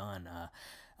professionally done.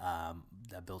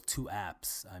 That built 2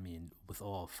 apps. I mean, with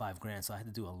all $5,000, so I had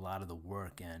to do a lot of the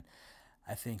work. And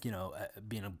I think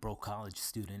being a broke college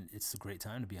student, it's a great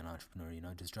time to be an entrepreneur.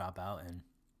 Just drop out, and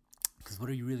because what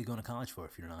are you really going to college for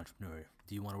if you're an entrepreneur?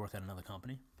 Do you want to work at another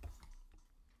company?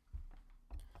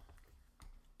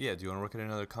 Yeah, do you want to work at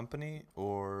another company,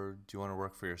 or do you want to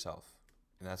work for yourself?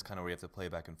 And that's kind of where you have to play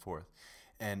back and forth.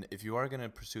 And if you are going to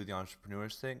pursue the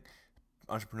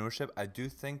entrepreneurship, I do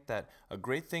think that a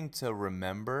great thing to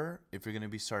remember if you're going to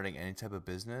be starting any type of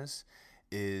business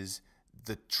is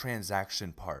the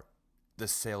transaction part, the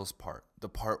sales part, the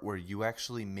part where you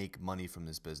actually make money from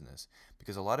this business.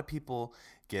 Because a lot of people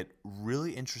get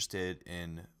really interested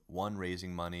in one,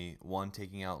 raising money, one,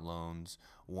 taking out loans,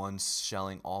 one,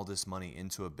 shelling all this money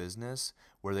into a business,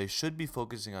 where they should be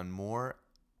focusing on more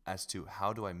as to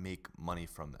how do I make money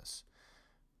from this.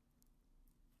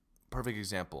 Perfect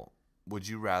example. Would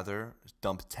you rather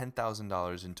dump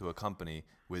 $10,000 into a company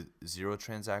with 0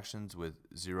 transactions, with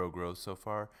 0 growth so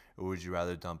far, or would you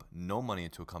rather dump no money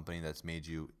into a company that's made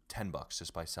you $10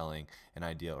 just by selling an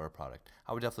idea or a product?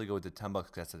 I would definitely go with the $10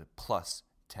 because that's a plus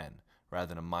 10 rather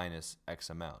than a minus X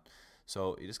amount.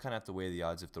 So you just kind of have to weigh the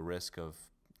odds. If the risk of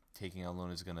taking out a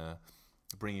loan is going to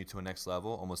bring you to a next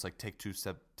level, almost like take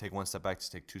 1 step back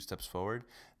to take 2 steps forward,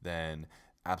 then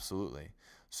absolutely.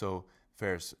 So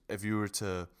Ferris, if you were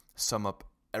to sum up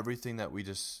everything that we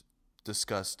just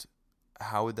discussed,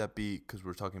 how would that be? Because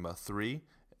we're talking about 3,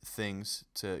 things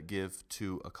to give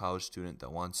to a college student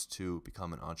that wants to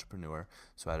become an entrepreneur.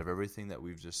 So out of everything that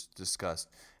we've just discussed,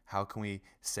 how can we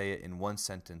say it in one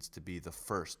sentence to be the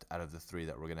first out of the three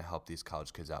that we're going to help these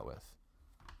college kids out with?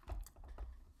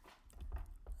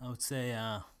 I would say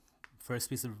first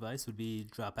piece of advice would be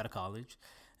drop out of college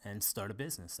and start a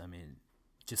business. I mean,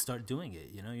 just start doing it.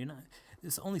 You know,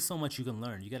 there's only so much you can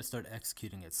learn. You got to start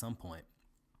executing at some point.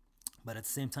 But at the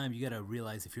same time, you got to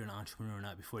realize if you're an entrepreneur or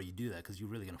not before you do that, because you're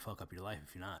really going to fuck up your life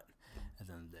if you're not at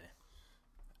the end of the day.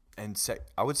 And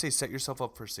I would say set yourself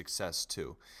up for success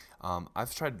too.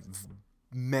 I've tried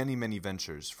many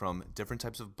ventures, from different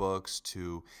types of books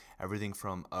to everything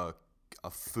from a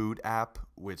food app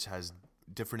which has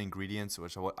different ingredients,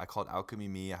 which I called Alchemy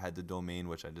Me. I had the domain,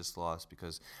 which I just lost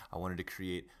because I wanted to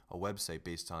create a website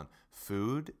based on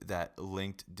food that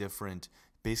linked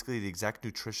basically the exact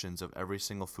nutritions of every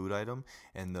single food item.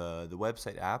 And the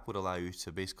website app would allow you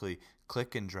to basically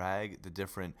click and drag the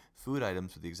different food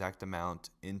items with the exact amount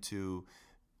into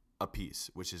a piece,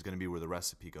 which is going to be where the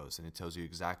recipe goes, and it tells you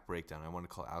exact breakdown. I want to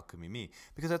call it Alchemy Me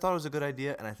because I thought it was a good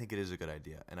idea, and I think it is a good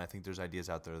idea, and I think there's ideas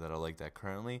out there that are like that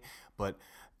currently, but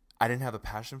I didn't have a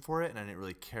passion for it, and I didn't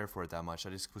really care for it that much. I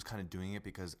just was kind of doing it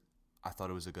because I thought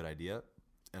it was a good idea,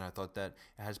 and I thought that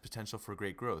it has potential for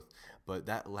great growth, but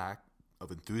that lack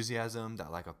of enthusiasm,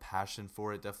 that lack of passion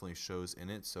for it definitely shows in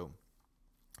it. So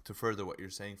to further what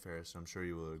you're saying, Ferris, and I'm sure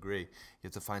you will agree, you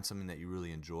have to find something that you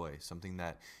really enjoy, something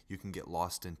that you can get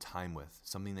lost in time with,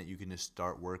 something that you can just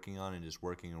start working on and just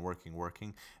working, and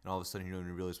all of a sudden you don't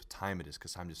even realize what time it is,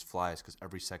 because time just flies, because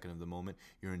every second of the moment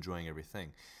you're enjoying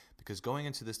everything. Because going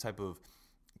into this type of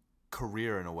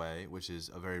career, in a way, which is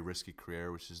a very risky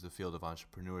career, which is the field of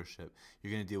entrepreneurship,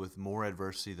 you're going to deal with more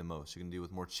adversity than most. You're going to deal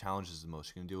with more challenges than most.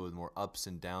 You're going to deal with more ups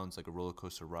and downs, like a roller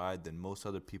coaster ride, than most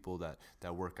other people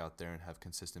that work out there and have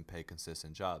consistent pay,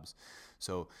 consistent jobs.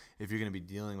 So if you're going to be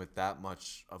dealing with that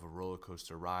much of a roller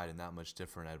coaster ride and that much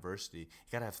different adversity,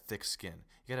 you got to have thick skin.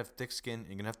 You got to have thick skin, and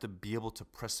you're going to have to be able to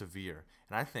persevere.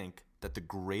 And I think that the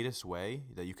greatest way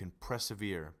that you can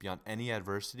persevere beyond any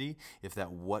adversity, if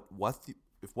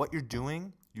what you're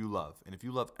doing, you love. And if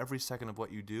you love every second of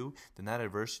what you do, then that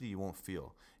adversity you won't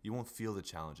feel. You won't feel the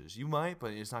challenges. You might,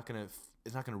 but it's not gonna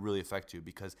really affect you,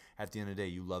 because at the end of the day,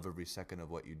 you love every second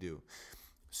of what you do.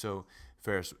 So,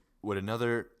 Ferris, what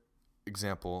another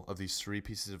example of these three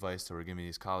pieces of advice that we're giving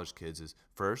these college kids is: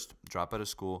 first, drop out of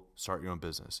school, start your own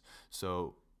business.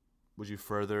 So, would you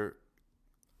further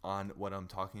on what I'm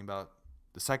talking about?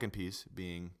 The second piece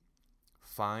being,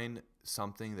 find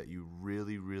something that you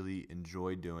really, really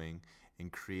enjoy doing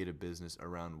and create a business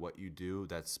around what you do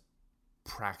that's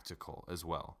practical as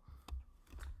well.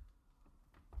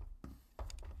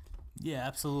 Yeah,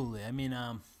 absolutely. I mean,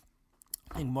 I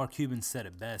think Mark Cuban said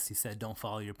it best. He said, don't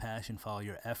follow your passion, follow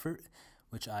your effort,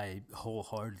 which I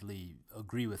wholeheartedly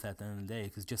agree with at the end of the day,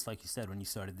 because just like you said, when you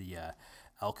started the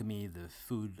Alchemy, the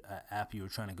food app you were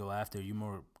trying to go after, you're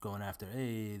more going after,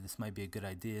 hey, this might be a good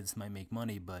idea, this might make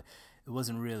money, but it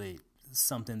wasn't really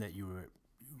something that you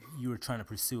were trying to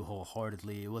pursue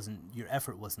wholeheartedly. It wasn't, your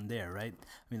effort wasn't there, right? I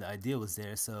mean, the idea was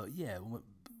there. So yeah,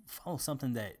 follow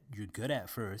something that you're good at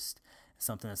first,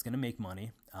 something that's going to make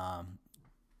money,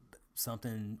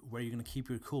 something where you're going to keep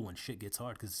your cool when shit gets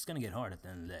hard, because it's going to get hard at the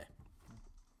end of the day.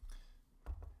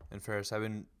 And Ferris, I've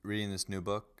been reading this new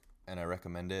book, and I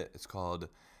recommend it. It's called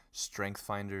Strength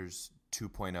Finders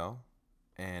 2.0,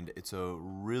 and it's a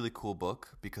really cool book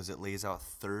because it lays out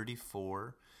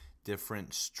 34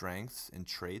 different strengths and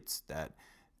traits that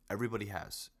everybody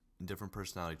has, and different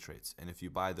personality traits. And if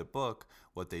you buy the book,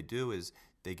 what they do is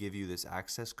they give you this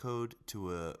access code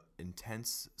to a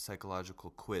intense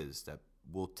psychological quiz that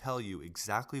will tell you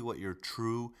exactly what your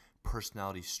true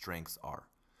personality strengths are.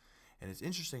 And it's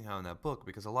interesting how in that book,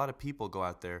 because a lot of people go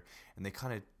out there and they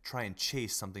kind of try and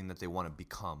chase something that they want to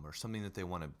become or something that they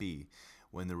want to be,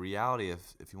 when the reality,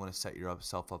 if you want to set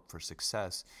yourself up for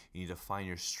success, you need to find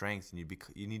your strength, and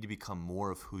you need to become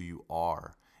more of who you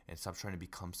are and stop trying to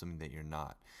become something that you're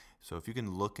not. So if you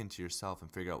can look into yourself and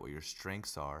figure out what your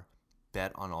strengths are,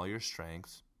 bet on all your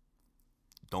strengths,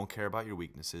 don't care about your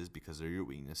weaknesses because they're your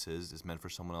weaknesses, it's meant for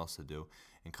someone else to do,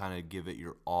 and kind of give it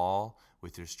your all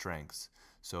with your strengths.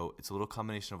 So it's a little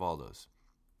combination of all those.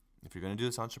 If you're going to do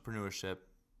this entrepreneurship,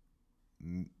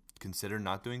 consider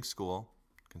not doing school.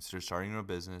 Consider starting your own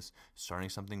business, starting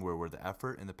something where the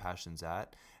effort and the passion's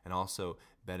at, and also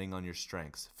betting on your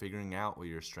strengths, figuring out what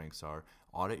your strengths are,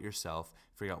 audit yourself,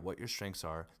 figure out what your strengths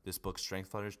are. This book, Strength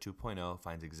Finders 2.0,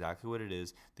 finds exactly what it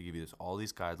is. They give you all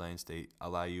these guidelines. They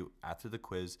allow you, after the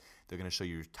quiz, they're going to show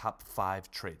you your top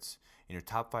 5 traits. In your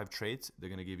top 5 traits, they're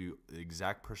going to give you the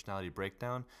exact personality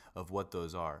breakdown of what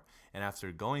those are. And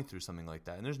after going through something like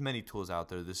that, and there's many tools out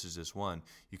there, this is just one,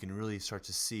 you can really start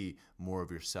to see more of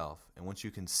yourself. And once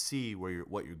you can see what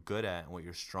you're good at and what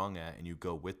you're strong at, and you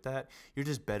go with that, you're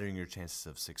just bettering your chances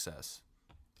of success.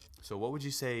 So what would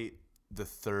you say the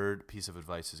third piece of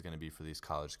advice is going to be for these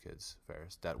college kids,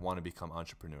 Ferris, that want to become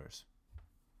entrepreneurs?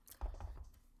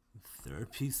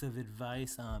 Third piece of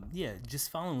advice, just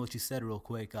following what you said real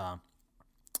quick.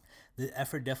 The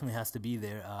effort definitely has to be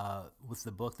there. With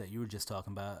the book that you were just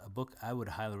talking about, a book I would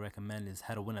highly recommend is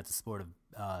How to Win at the Sport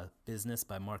of Business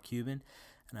by Mark Cuban.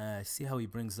 And I see how he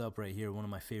brings up right here one of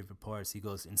my favorite parts. He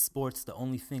goes, in sports, the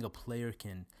only thing a player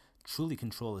can truly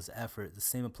control is effort. The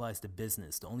same applies to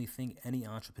business. The only thing any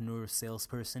entrepreneur,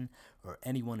 salesperson, or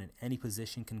anyone in any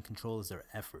position can control is their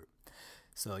effort.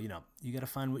 So, you got to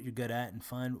find what you're good at and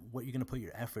find what you're going to put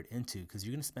your effort into, because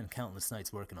you're going to spend countless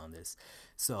nights working on this.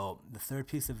 So the third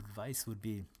piece of advice would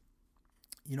be,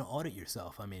 audit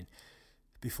yourself. I mean,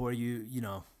 before you,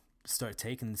 start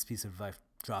taking this piece of advice,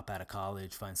 drop out of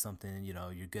college, find something,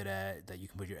 you're good at that you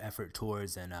can put your effort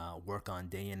towards and work on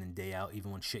day in and day out,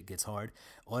 even when shit gets hard.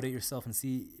 Audit yourself and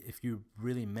see if you're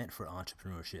really meant for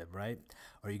entrepreneurship, right?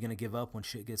 Are you going to give up when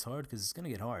shit gets hard? Because it's going to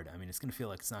get hard. I mean, it's going to feel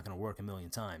like it's not going to work a million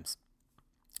times.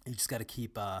 You just got to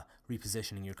keep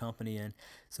repositioning your company. And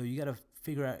so you got to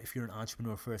figure out if you're an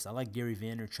entrepreneur first. I like Gary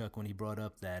Vaynerchuk when he brought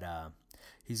up that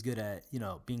he's good at,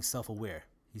 being self-aware.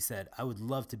 He said, I would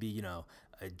love to be,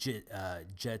 a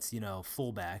Jets,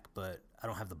 fullback, but I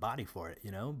don't have the body for it,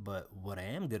 But what I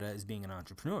am good at is being an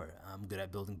entrepreneur. I'm good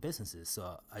at building businesses,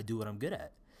 so I do what I'm good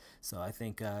at. So I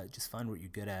think just find what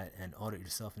you're good at and audit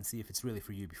yourself and see if it's really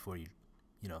for you before you,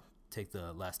 take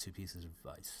the last 2 pieces of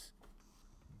advice.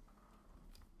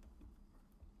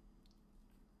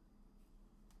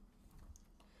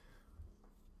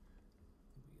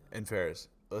 And Ferris,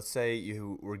 let's say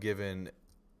you were given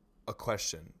a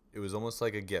question. It was almost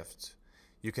like a gift.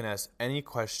 You can ask any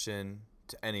question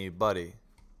to anybody.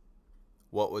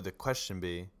 What would the question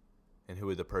be, and who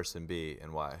would the person be,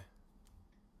 and why?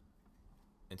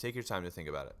 And take your time to think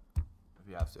about it, if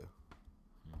you have to.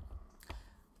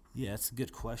 Yeah, that's a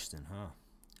good question, huh?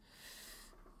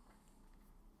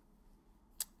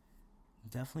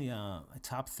 Definitely a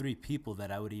top 3 people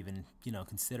that I would even,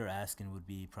 consider asking would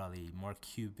be probably Mark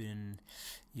Cuban,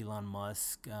 Elon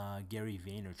Musk, Gary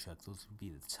Vaynerchuk. Those would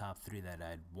be the top 3 that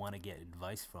I'd want to get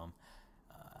advice from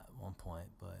at one point.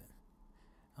 But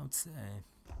I would say...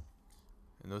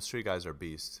 And those 3 guys are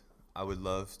beasts. I would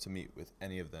love to meet with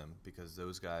any of them because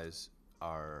those guys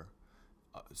are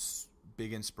a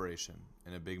big inspiration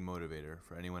and a big motivator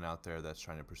for anyone out there that's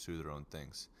trying to pursue their own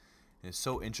things. And it's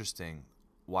so interesting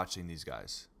watching these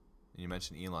guys. And you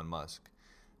mentioned Elon Musk.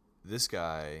 This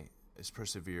guy has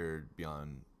persevered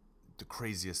beyond the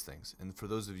craziest things. And for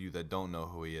those of you that don't know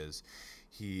who he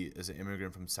is an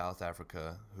immigrant from South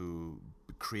Africa who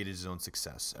created his own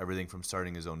success. Everything from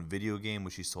starting his own video game,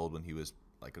 which he sold when he was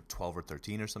like a 12 or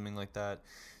 13 or something like that,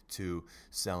 to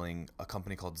selling a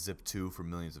company called Zip2 for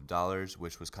millions of dollars,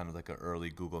 which was kind of like an early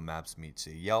Google Maps meets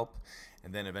Yelp,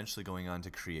 and then eventually going on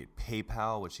to create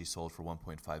PayPal, which he sold for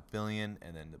 $1.5 billion,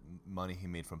 and then the money he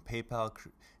made from PayPal,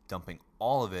 dumping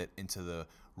all of it into the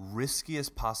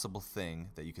riskiest possible thing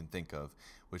that you can think of,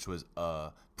 which was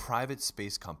a private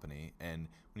space company. And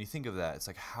when you think of that, it's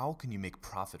like, how can you make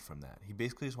profit from that? He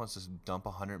basically just wants to dump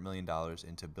 $100 million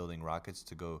into building rockets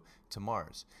to go to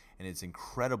Mars. And it's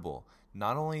incredible,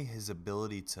 not only his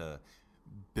ability to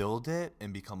build it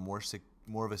and become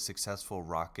more of a successful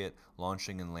rocket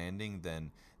launching and landing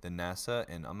than NASA.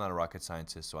 And I'm not a rocket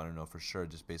scientist, so I don't know for sure,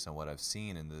 just based on what I've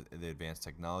seen and the advanced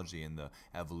technology and the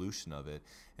evolution of it.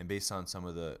 And based on some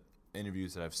of the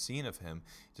interviews that I've seen of him,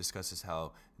 discusses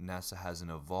how NASA hasn't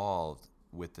evolved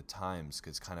with the times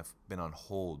because it's kind of been on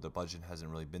hold. The budget hasn't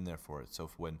really been there for it. So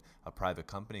when a private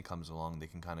company comes along, they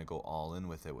can kind of go all in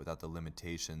with it without the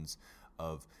limitations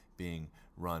of being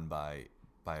run by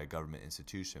a government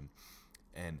institution.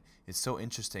 And it's so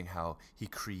interesting how he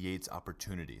creates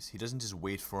opportunities. He doesn't just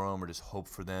wait for them or just hope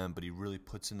for them, but he really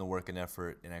puts in the work and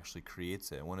effort and actually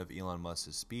creates it. And one of Elon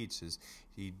Musk's speeches,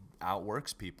 he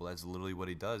outworks people. That's literally what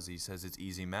he does. He says it's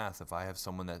easy math. If I have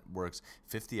someone that works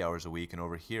 50 hours a week and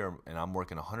over here and I'm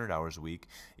working 100 hours a week,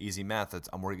 easy math,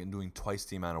 I'm doing twice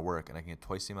the amount of work and I can get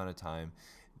twice the amount of time.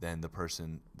 than the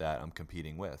person that I'm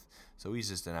competing with. So he's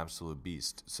just an absolute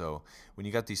beast. So when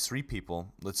you got these three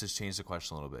people, let's just change the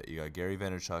question a little bit. You got Gary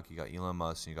Vaynerchuk, you got Elon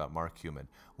Musk, and you got Mark Cuban.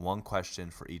 One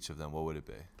question for each of them. What would it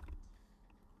be?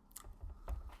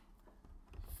 I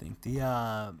think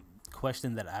the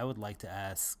question that I would like to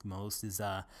ask most is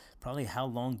probably how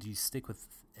long do you stick with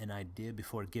an idea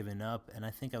before giving up? And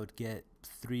I think I would get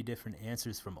 3 different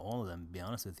answers from all of them, to be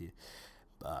honest with you.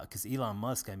 Because Elon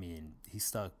Musk, I mean, he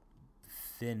stuck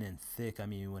thin and thick. I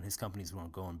mean, when his companies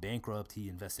weren't going bankrupt, he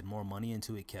invested more money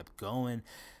into it, kept going.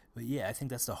 But yeah, I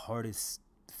think that's the hardest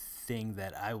thing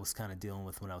that I was kind of dealing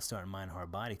with when I was starting Mind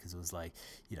Heart Body, because it was like,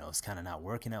 it's kind of not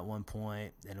working at one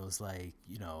point, and it was like,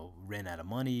 ran out of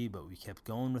money, but we kept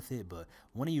going with it. But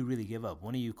when do you really give up?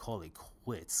 When do you call it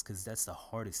quits? Because that's the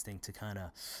hardest thing to kind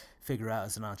of figure out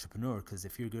as an entrepreneur. Because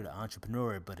if you're a good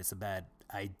entrepreneur but it's a bad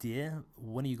idea,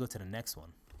 when do you go to the next one?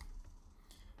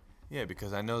 Yeah,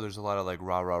 because I know there's a lot of like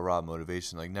rah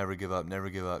motivation, like never give up, never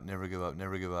give up, never give up,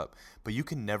 never give up. But you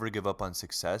can never give up on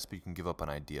success, but you can give up on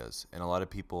ideas. And a lot of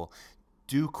people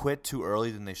do quit too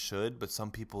early than they should, but some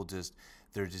people they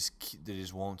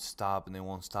just won't stop, and they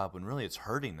won't stop when really it's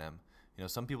hurting them.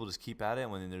 Some people just keep at it,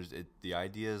 and when the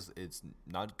ideas, it's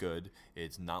not good,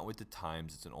 it's not with the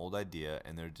times, it's an old idea,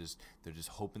 and they're just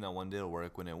hoping that one day it'll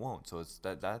work when it won't. So it's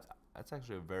that's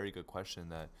actually a very good question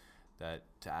that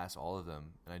to ask all of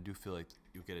them, and I do feel like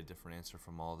you get a different answer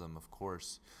from all of them, of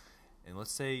course. And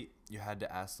let's say you had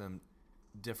to ask them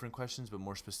different questions, but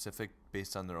more specific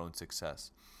based on their own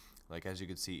success. Like, as you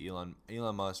could see, Elon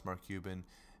Musk, Mark Cuban,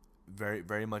 very,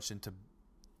 very much into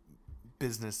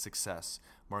business success.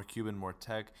 Mark Cuban, more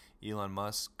tech. Elon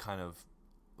Musk, kind of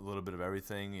a little bit of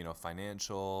everything,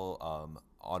 financial,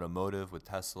 automotive with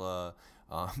Tesla,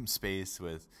 space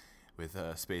with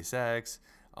SpaceX,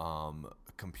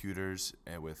 computers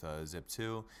with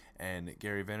Zip2, and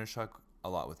Gary Vaynerchuk, a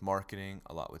lot with marketing,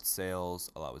 a lot with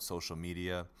sales, a lot with social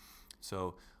media.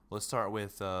 So let's start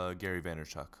with Gary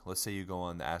Vaynerchuk. Let's say you go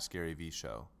on the Ask Gary V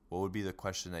show. What would be the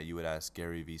question that you would ask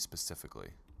Gary V specifically?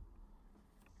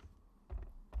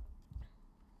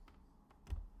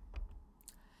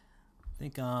 I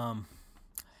think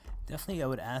definitely I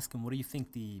would ask him, what do you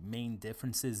think the main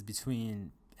difference is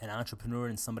between an entrepreneur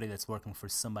and somebody that's working for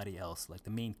somebody else? Like, the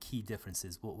main key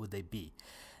differences, what would they be?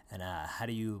 And how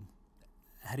do you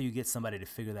get somebody to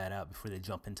figure that out before they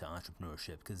jump into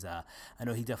entrepreneurship? Because I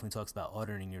know he definitely talks about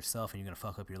ordering yourself, and you're going to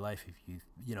fuck up your life if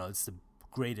it's the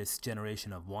greatest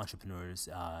generation of entrepreneurs,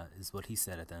 is what he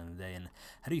said at the end of the day. And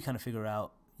how do you kind of figure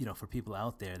out, for people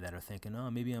out there that are thinking, oh,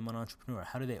 maybe I'm an entrepreneur,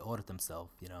 how do they audit themselves?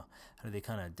 How do they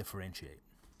kind of differentiate?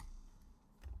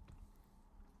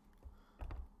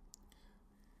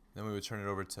 Then we would turn it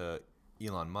over to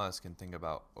Elon Musk and think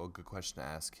about a good question to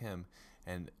ask him,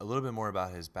 and a little bit more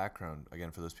about his background.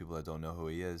 Again, for those people that don't know who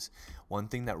he is, one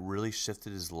thing that really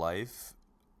shifted his life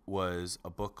was a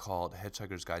book called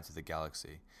Hitchhiker's Guide to the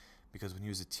Galaxy. Because when he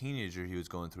was a teenager, he was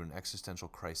going through an existential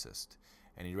crisis.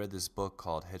 And he read this book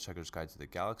called Hitchhiker's Guide to the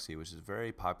Galaxy, which is a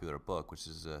very popular book, which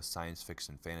is a science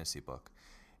fiction fantasy book.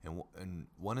 And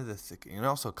one of the and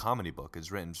also a comedy book. It's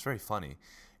written, it's very funny.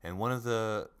 And one of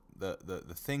the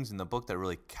things in the book that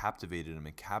really captivated him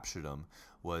and captured him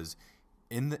was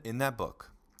in that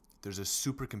book, there's a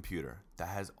supercomputer that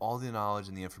has all the knowledge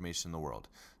and the information in the world.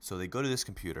 So they go to this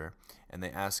computer and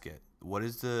they ask it, what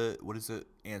is the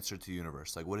answer to the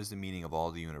universe? Like, what is the meaning of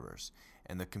all the universe?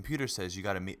 And the computer says you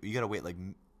gotta wait like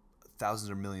thousands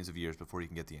or millions of years before you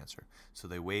can get the answer. So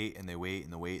they wait and they wait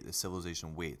and they wait. The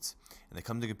civilization waits, and they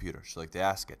come to the computer. So like, they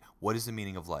ask it, what is the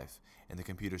meaning of life? And the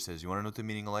computer says, you want to know what the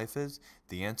meaning of life is?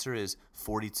 The answer is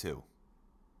 42.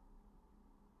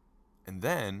 And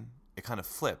then it kind of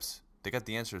flips. They got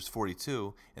the answer is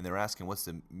 42, and they're asking what's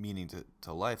the meaning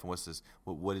to life, and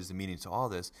what is the meaning to all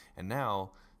this? And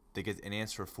now they get an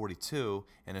answer of 42,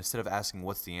 and instead of asking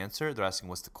what's the answer, they're asking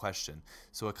what's the question.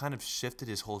 So it kind of shifted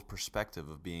his whole perspective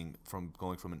of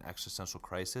going from an existential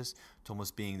crisis to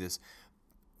almost being this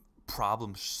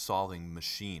problem-solving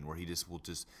machine, where he will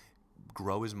just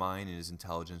grow his mind and his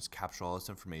intelligence, capture all this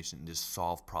information, and just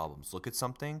solve problems. Look at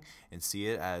something and see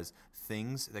it as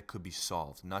things that could be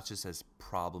solved, not just as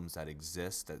problems that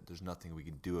exist that there's nothing we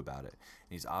can do about it. And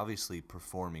he's obviously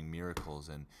performing miracles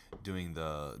and doing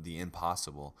the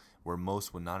impossible where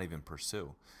most would not even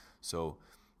pursue. So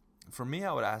for me,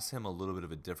 I would ask him a little bit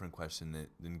of a different question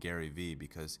than Gary Vee,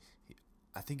 because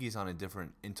I think he's on a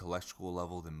different intellectual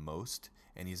level than most,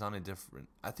 and he's on a different,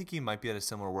 I think he might be at a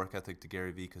similar work ethic to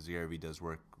Gary Vee, because Gary Vee does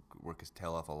work his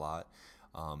tail off a lot,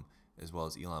 as well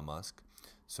as Elon Musk.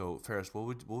 So Ferris, what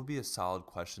would be a solid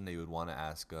question that you would want to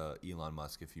ask Elon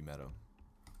Musk if you met him?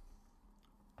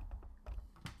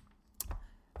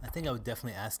 I think I would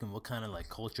definitely ask him what kind of like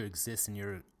culture exists in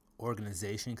your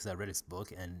organization, because I read his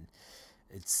book and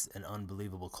it's an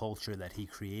unbelievable culture that he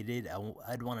created.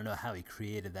 I'd want to know how he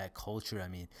created that culture. I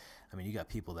mean, you got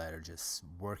people that are just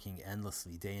working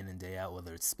endlessly, day in and day out,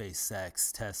 whether it's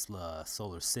SpaceX, Tesla,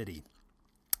 Solar City.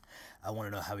 I want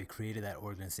to know how he created that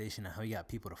organization and how he got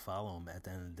people to follow him at the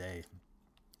end of the day.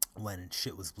 When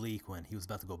shit was bleak, when he was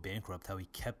about to go bankrupt, how he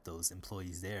kept those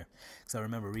employees there. Because I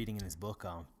remember reading in his book,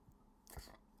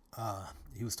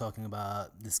 he was talking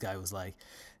about, this guy was like,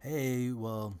 hey,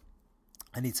 well,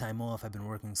 I need time off. I've been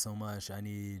working so much. I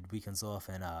need weekends off.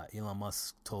 And Elon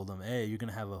Musk told him, hey, you're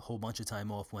going to have a whole bunch of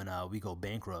time off when we go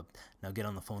bankrupt. Now get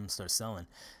on the phone and start selling.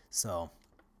 So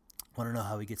I want to know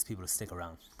how he gets people to stick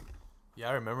around. Yeah,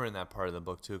 I remember in that part of the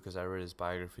book too, because I read his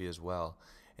biography as well.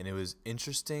 And it was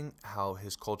interesting how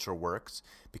his culture works,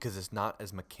 because it's not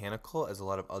as mechanical as a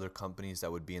lot of other companies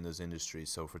that would be in those industries.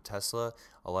 So for Tesla,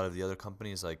 a lot of the other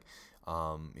companies like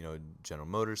General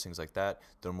Motors, things like that,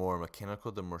 they're more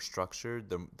mechanical, they're more structured.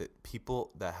 The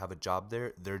people that have a job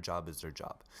there, their job is their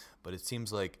job. But it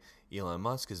seems like Elon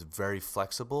Musk is very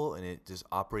flexible, and it just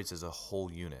operates as a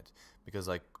whole unit. Because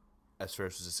like, as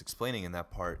Ferris was just explaining in that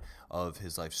part of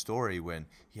his life story, when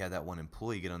he had that one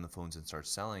employee get on the phones and start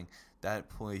selling, that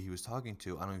employee he was talking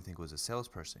to, I don't even think was a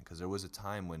salesperson, because there was a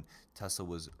time when Tesla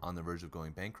was on the verge of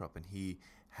going bankrupt, and he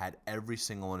had every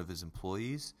single one of his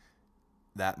employees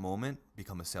that moment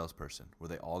become a salesperson, where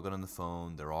they all got on the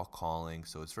phone, they're all calling.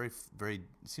 So it's it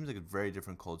seems like a very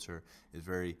different culture. It's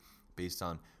very based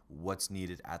on what's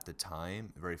needed at the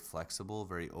time, very flexible,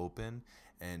 very open.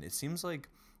 And it seems like,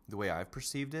 the way I've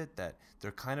perceived it, that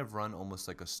they're kind of run almost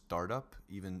like a startup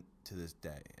even to this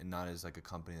day, and not as like a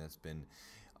company that's been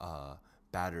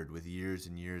battered with years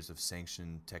and years of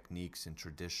sanctioned techniques and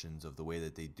traditions of the way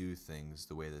that they do things,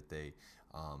 the way that they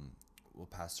will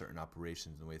pass certain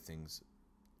operations, the way things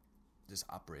just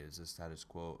operate as a status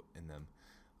quo in them.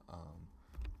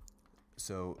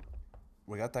 So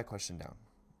we got that question down.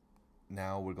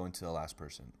 Now we're going to the last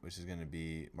person, which is going to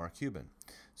be Mark Cuban.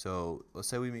 So let's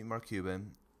say we meet Mark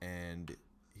Cuban, and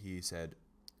he said,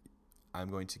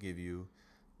 I'm going to give you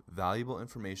valuable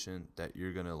information that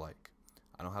you're going to like.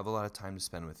 I don't have a lot of time to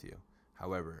spend with you.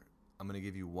 However, I'm going to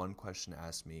give you one question to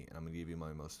ask me, and I'm going to give you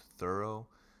my most thorough,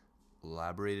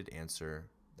 elaborated answer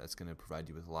that's going to provide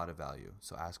you with a lot of value.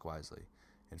 So ask wisely.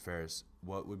 And Ferris,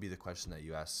 what would be the question that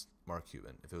you asked Mark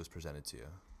Cuban if it was presented to you?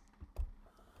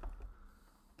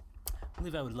 I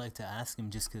believe I would like to ask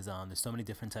him, just because there's so many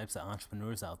different types of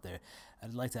entrepreneurs out there.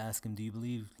 I'd like to ask him, do you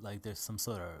believe like there's some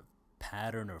sort of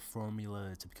pattern or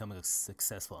formula to becoming a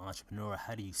successful entrepreneur?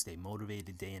 How do you stay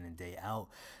motivated day in and day out?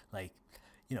 Like,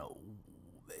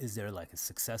 is there like a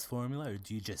success formula, or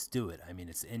do you just do it? I mean,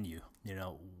 it's in you.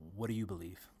 What do you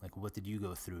believe? Like, what did you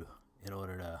go through in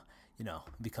order to,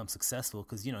 become successful?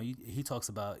 Because, he talks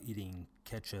about eating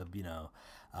ketchup,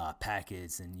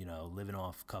 packets, and, living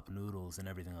off cup noodles and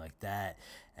everything like that.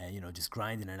 And, just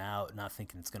grinding it out, not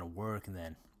thinking it's going to work. And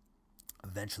then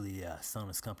eventually selling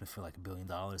his company for like $1 billion,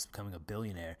 becoming a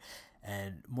billionaire.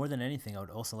 And more than anything, I would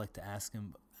also like to ask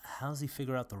him, how does he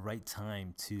figure out the right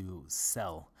time to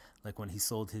sell? Like when he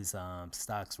sold his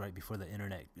stocks right before the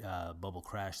internet bubble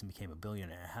crashed and became a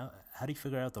billionaire. How do you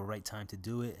figure out the right time to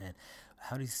do it? And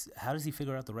how does he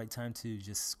figure out the right time to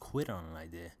just quit on an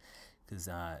idea? Because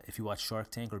if you watch Shark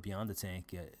Tank or Beyond the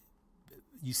Tank,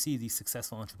 you see these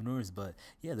successful entrepreneurs, but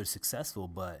yeah, they're successful,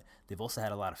 but they've also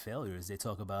had a lot of failures. They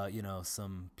talk about,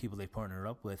 some people they partner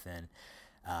up with, and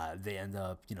they end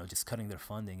up, just cutting their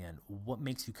funding. And what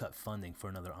makes you cut funding for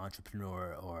another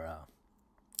entrepreneur or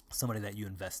somebody that you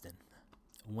invest in?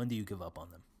 When do you give up on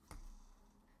them?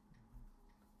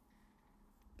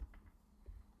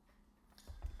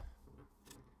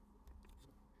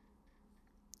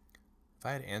 If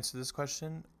I had to answer this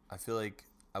question, I feel like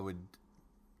I would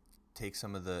take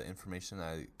some of the information that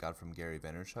I got from Gary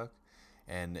Vaynerchuk,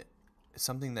 and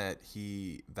something that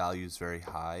he values very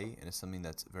high, and it's something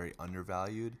that's very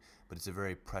undervalued, but it's a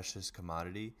very precious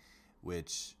commodity,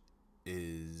 which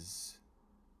is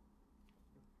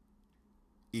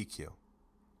EQ,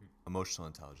 emotional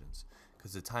intelligence.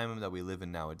 Because the time that we live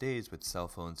in nowadays with cell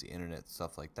phones, the internet,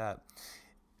 stuff like that,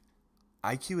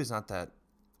 IQ is not that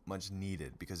much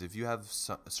needed, because if you have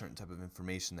a certain type of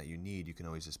information that you need, you can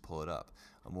always just pull it up.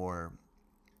 A more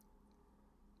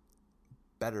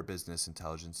better business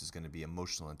intelligence is going to be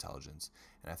emotional intelligence,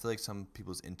 and I feel like some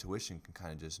people's intuition can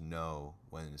kind of just know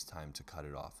when it's time to cut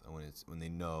it off, and when they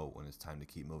know when it's time to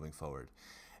keep moving forward.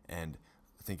 And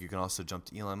I think you can also jump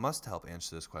to Elon Musk to help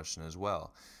answer this question as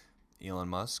well. Elon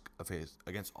Musk,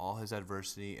 against all his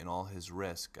adversity and all his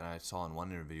risk, and I saw in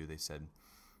one interview they said,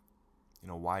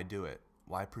 why do it?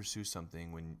 why pursue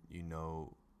something when you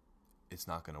know it's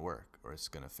not going to work or it's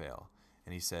going to fail?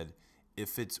 And he said,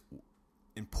 if it's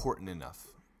important enough,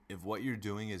 if what you're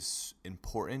doing is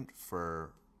important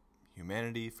for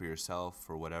humanity, for yourself,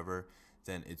 for whatever,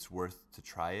 then it's worth to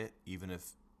try it, even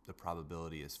if the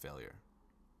probability is failure.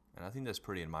 And I think that's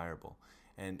pretty admirable.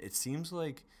 And it seems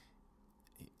like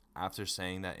after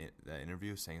saying that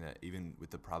interview, saying that even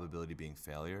with the probability being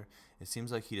failure, it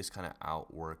seems like he just kind of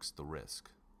outworks the risk,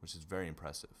 which is very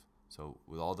impressive. So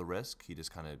with all the risk, he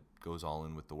just kind of goes all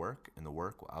in with the work, and the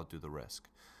work will outdo the risk.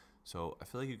 So I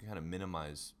feel like you can kind of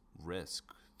minimize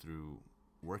risk through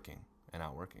working and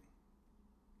outworking.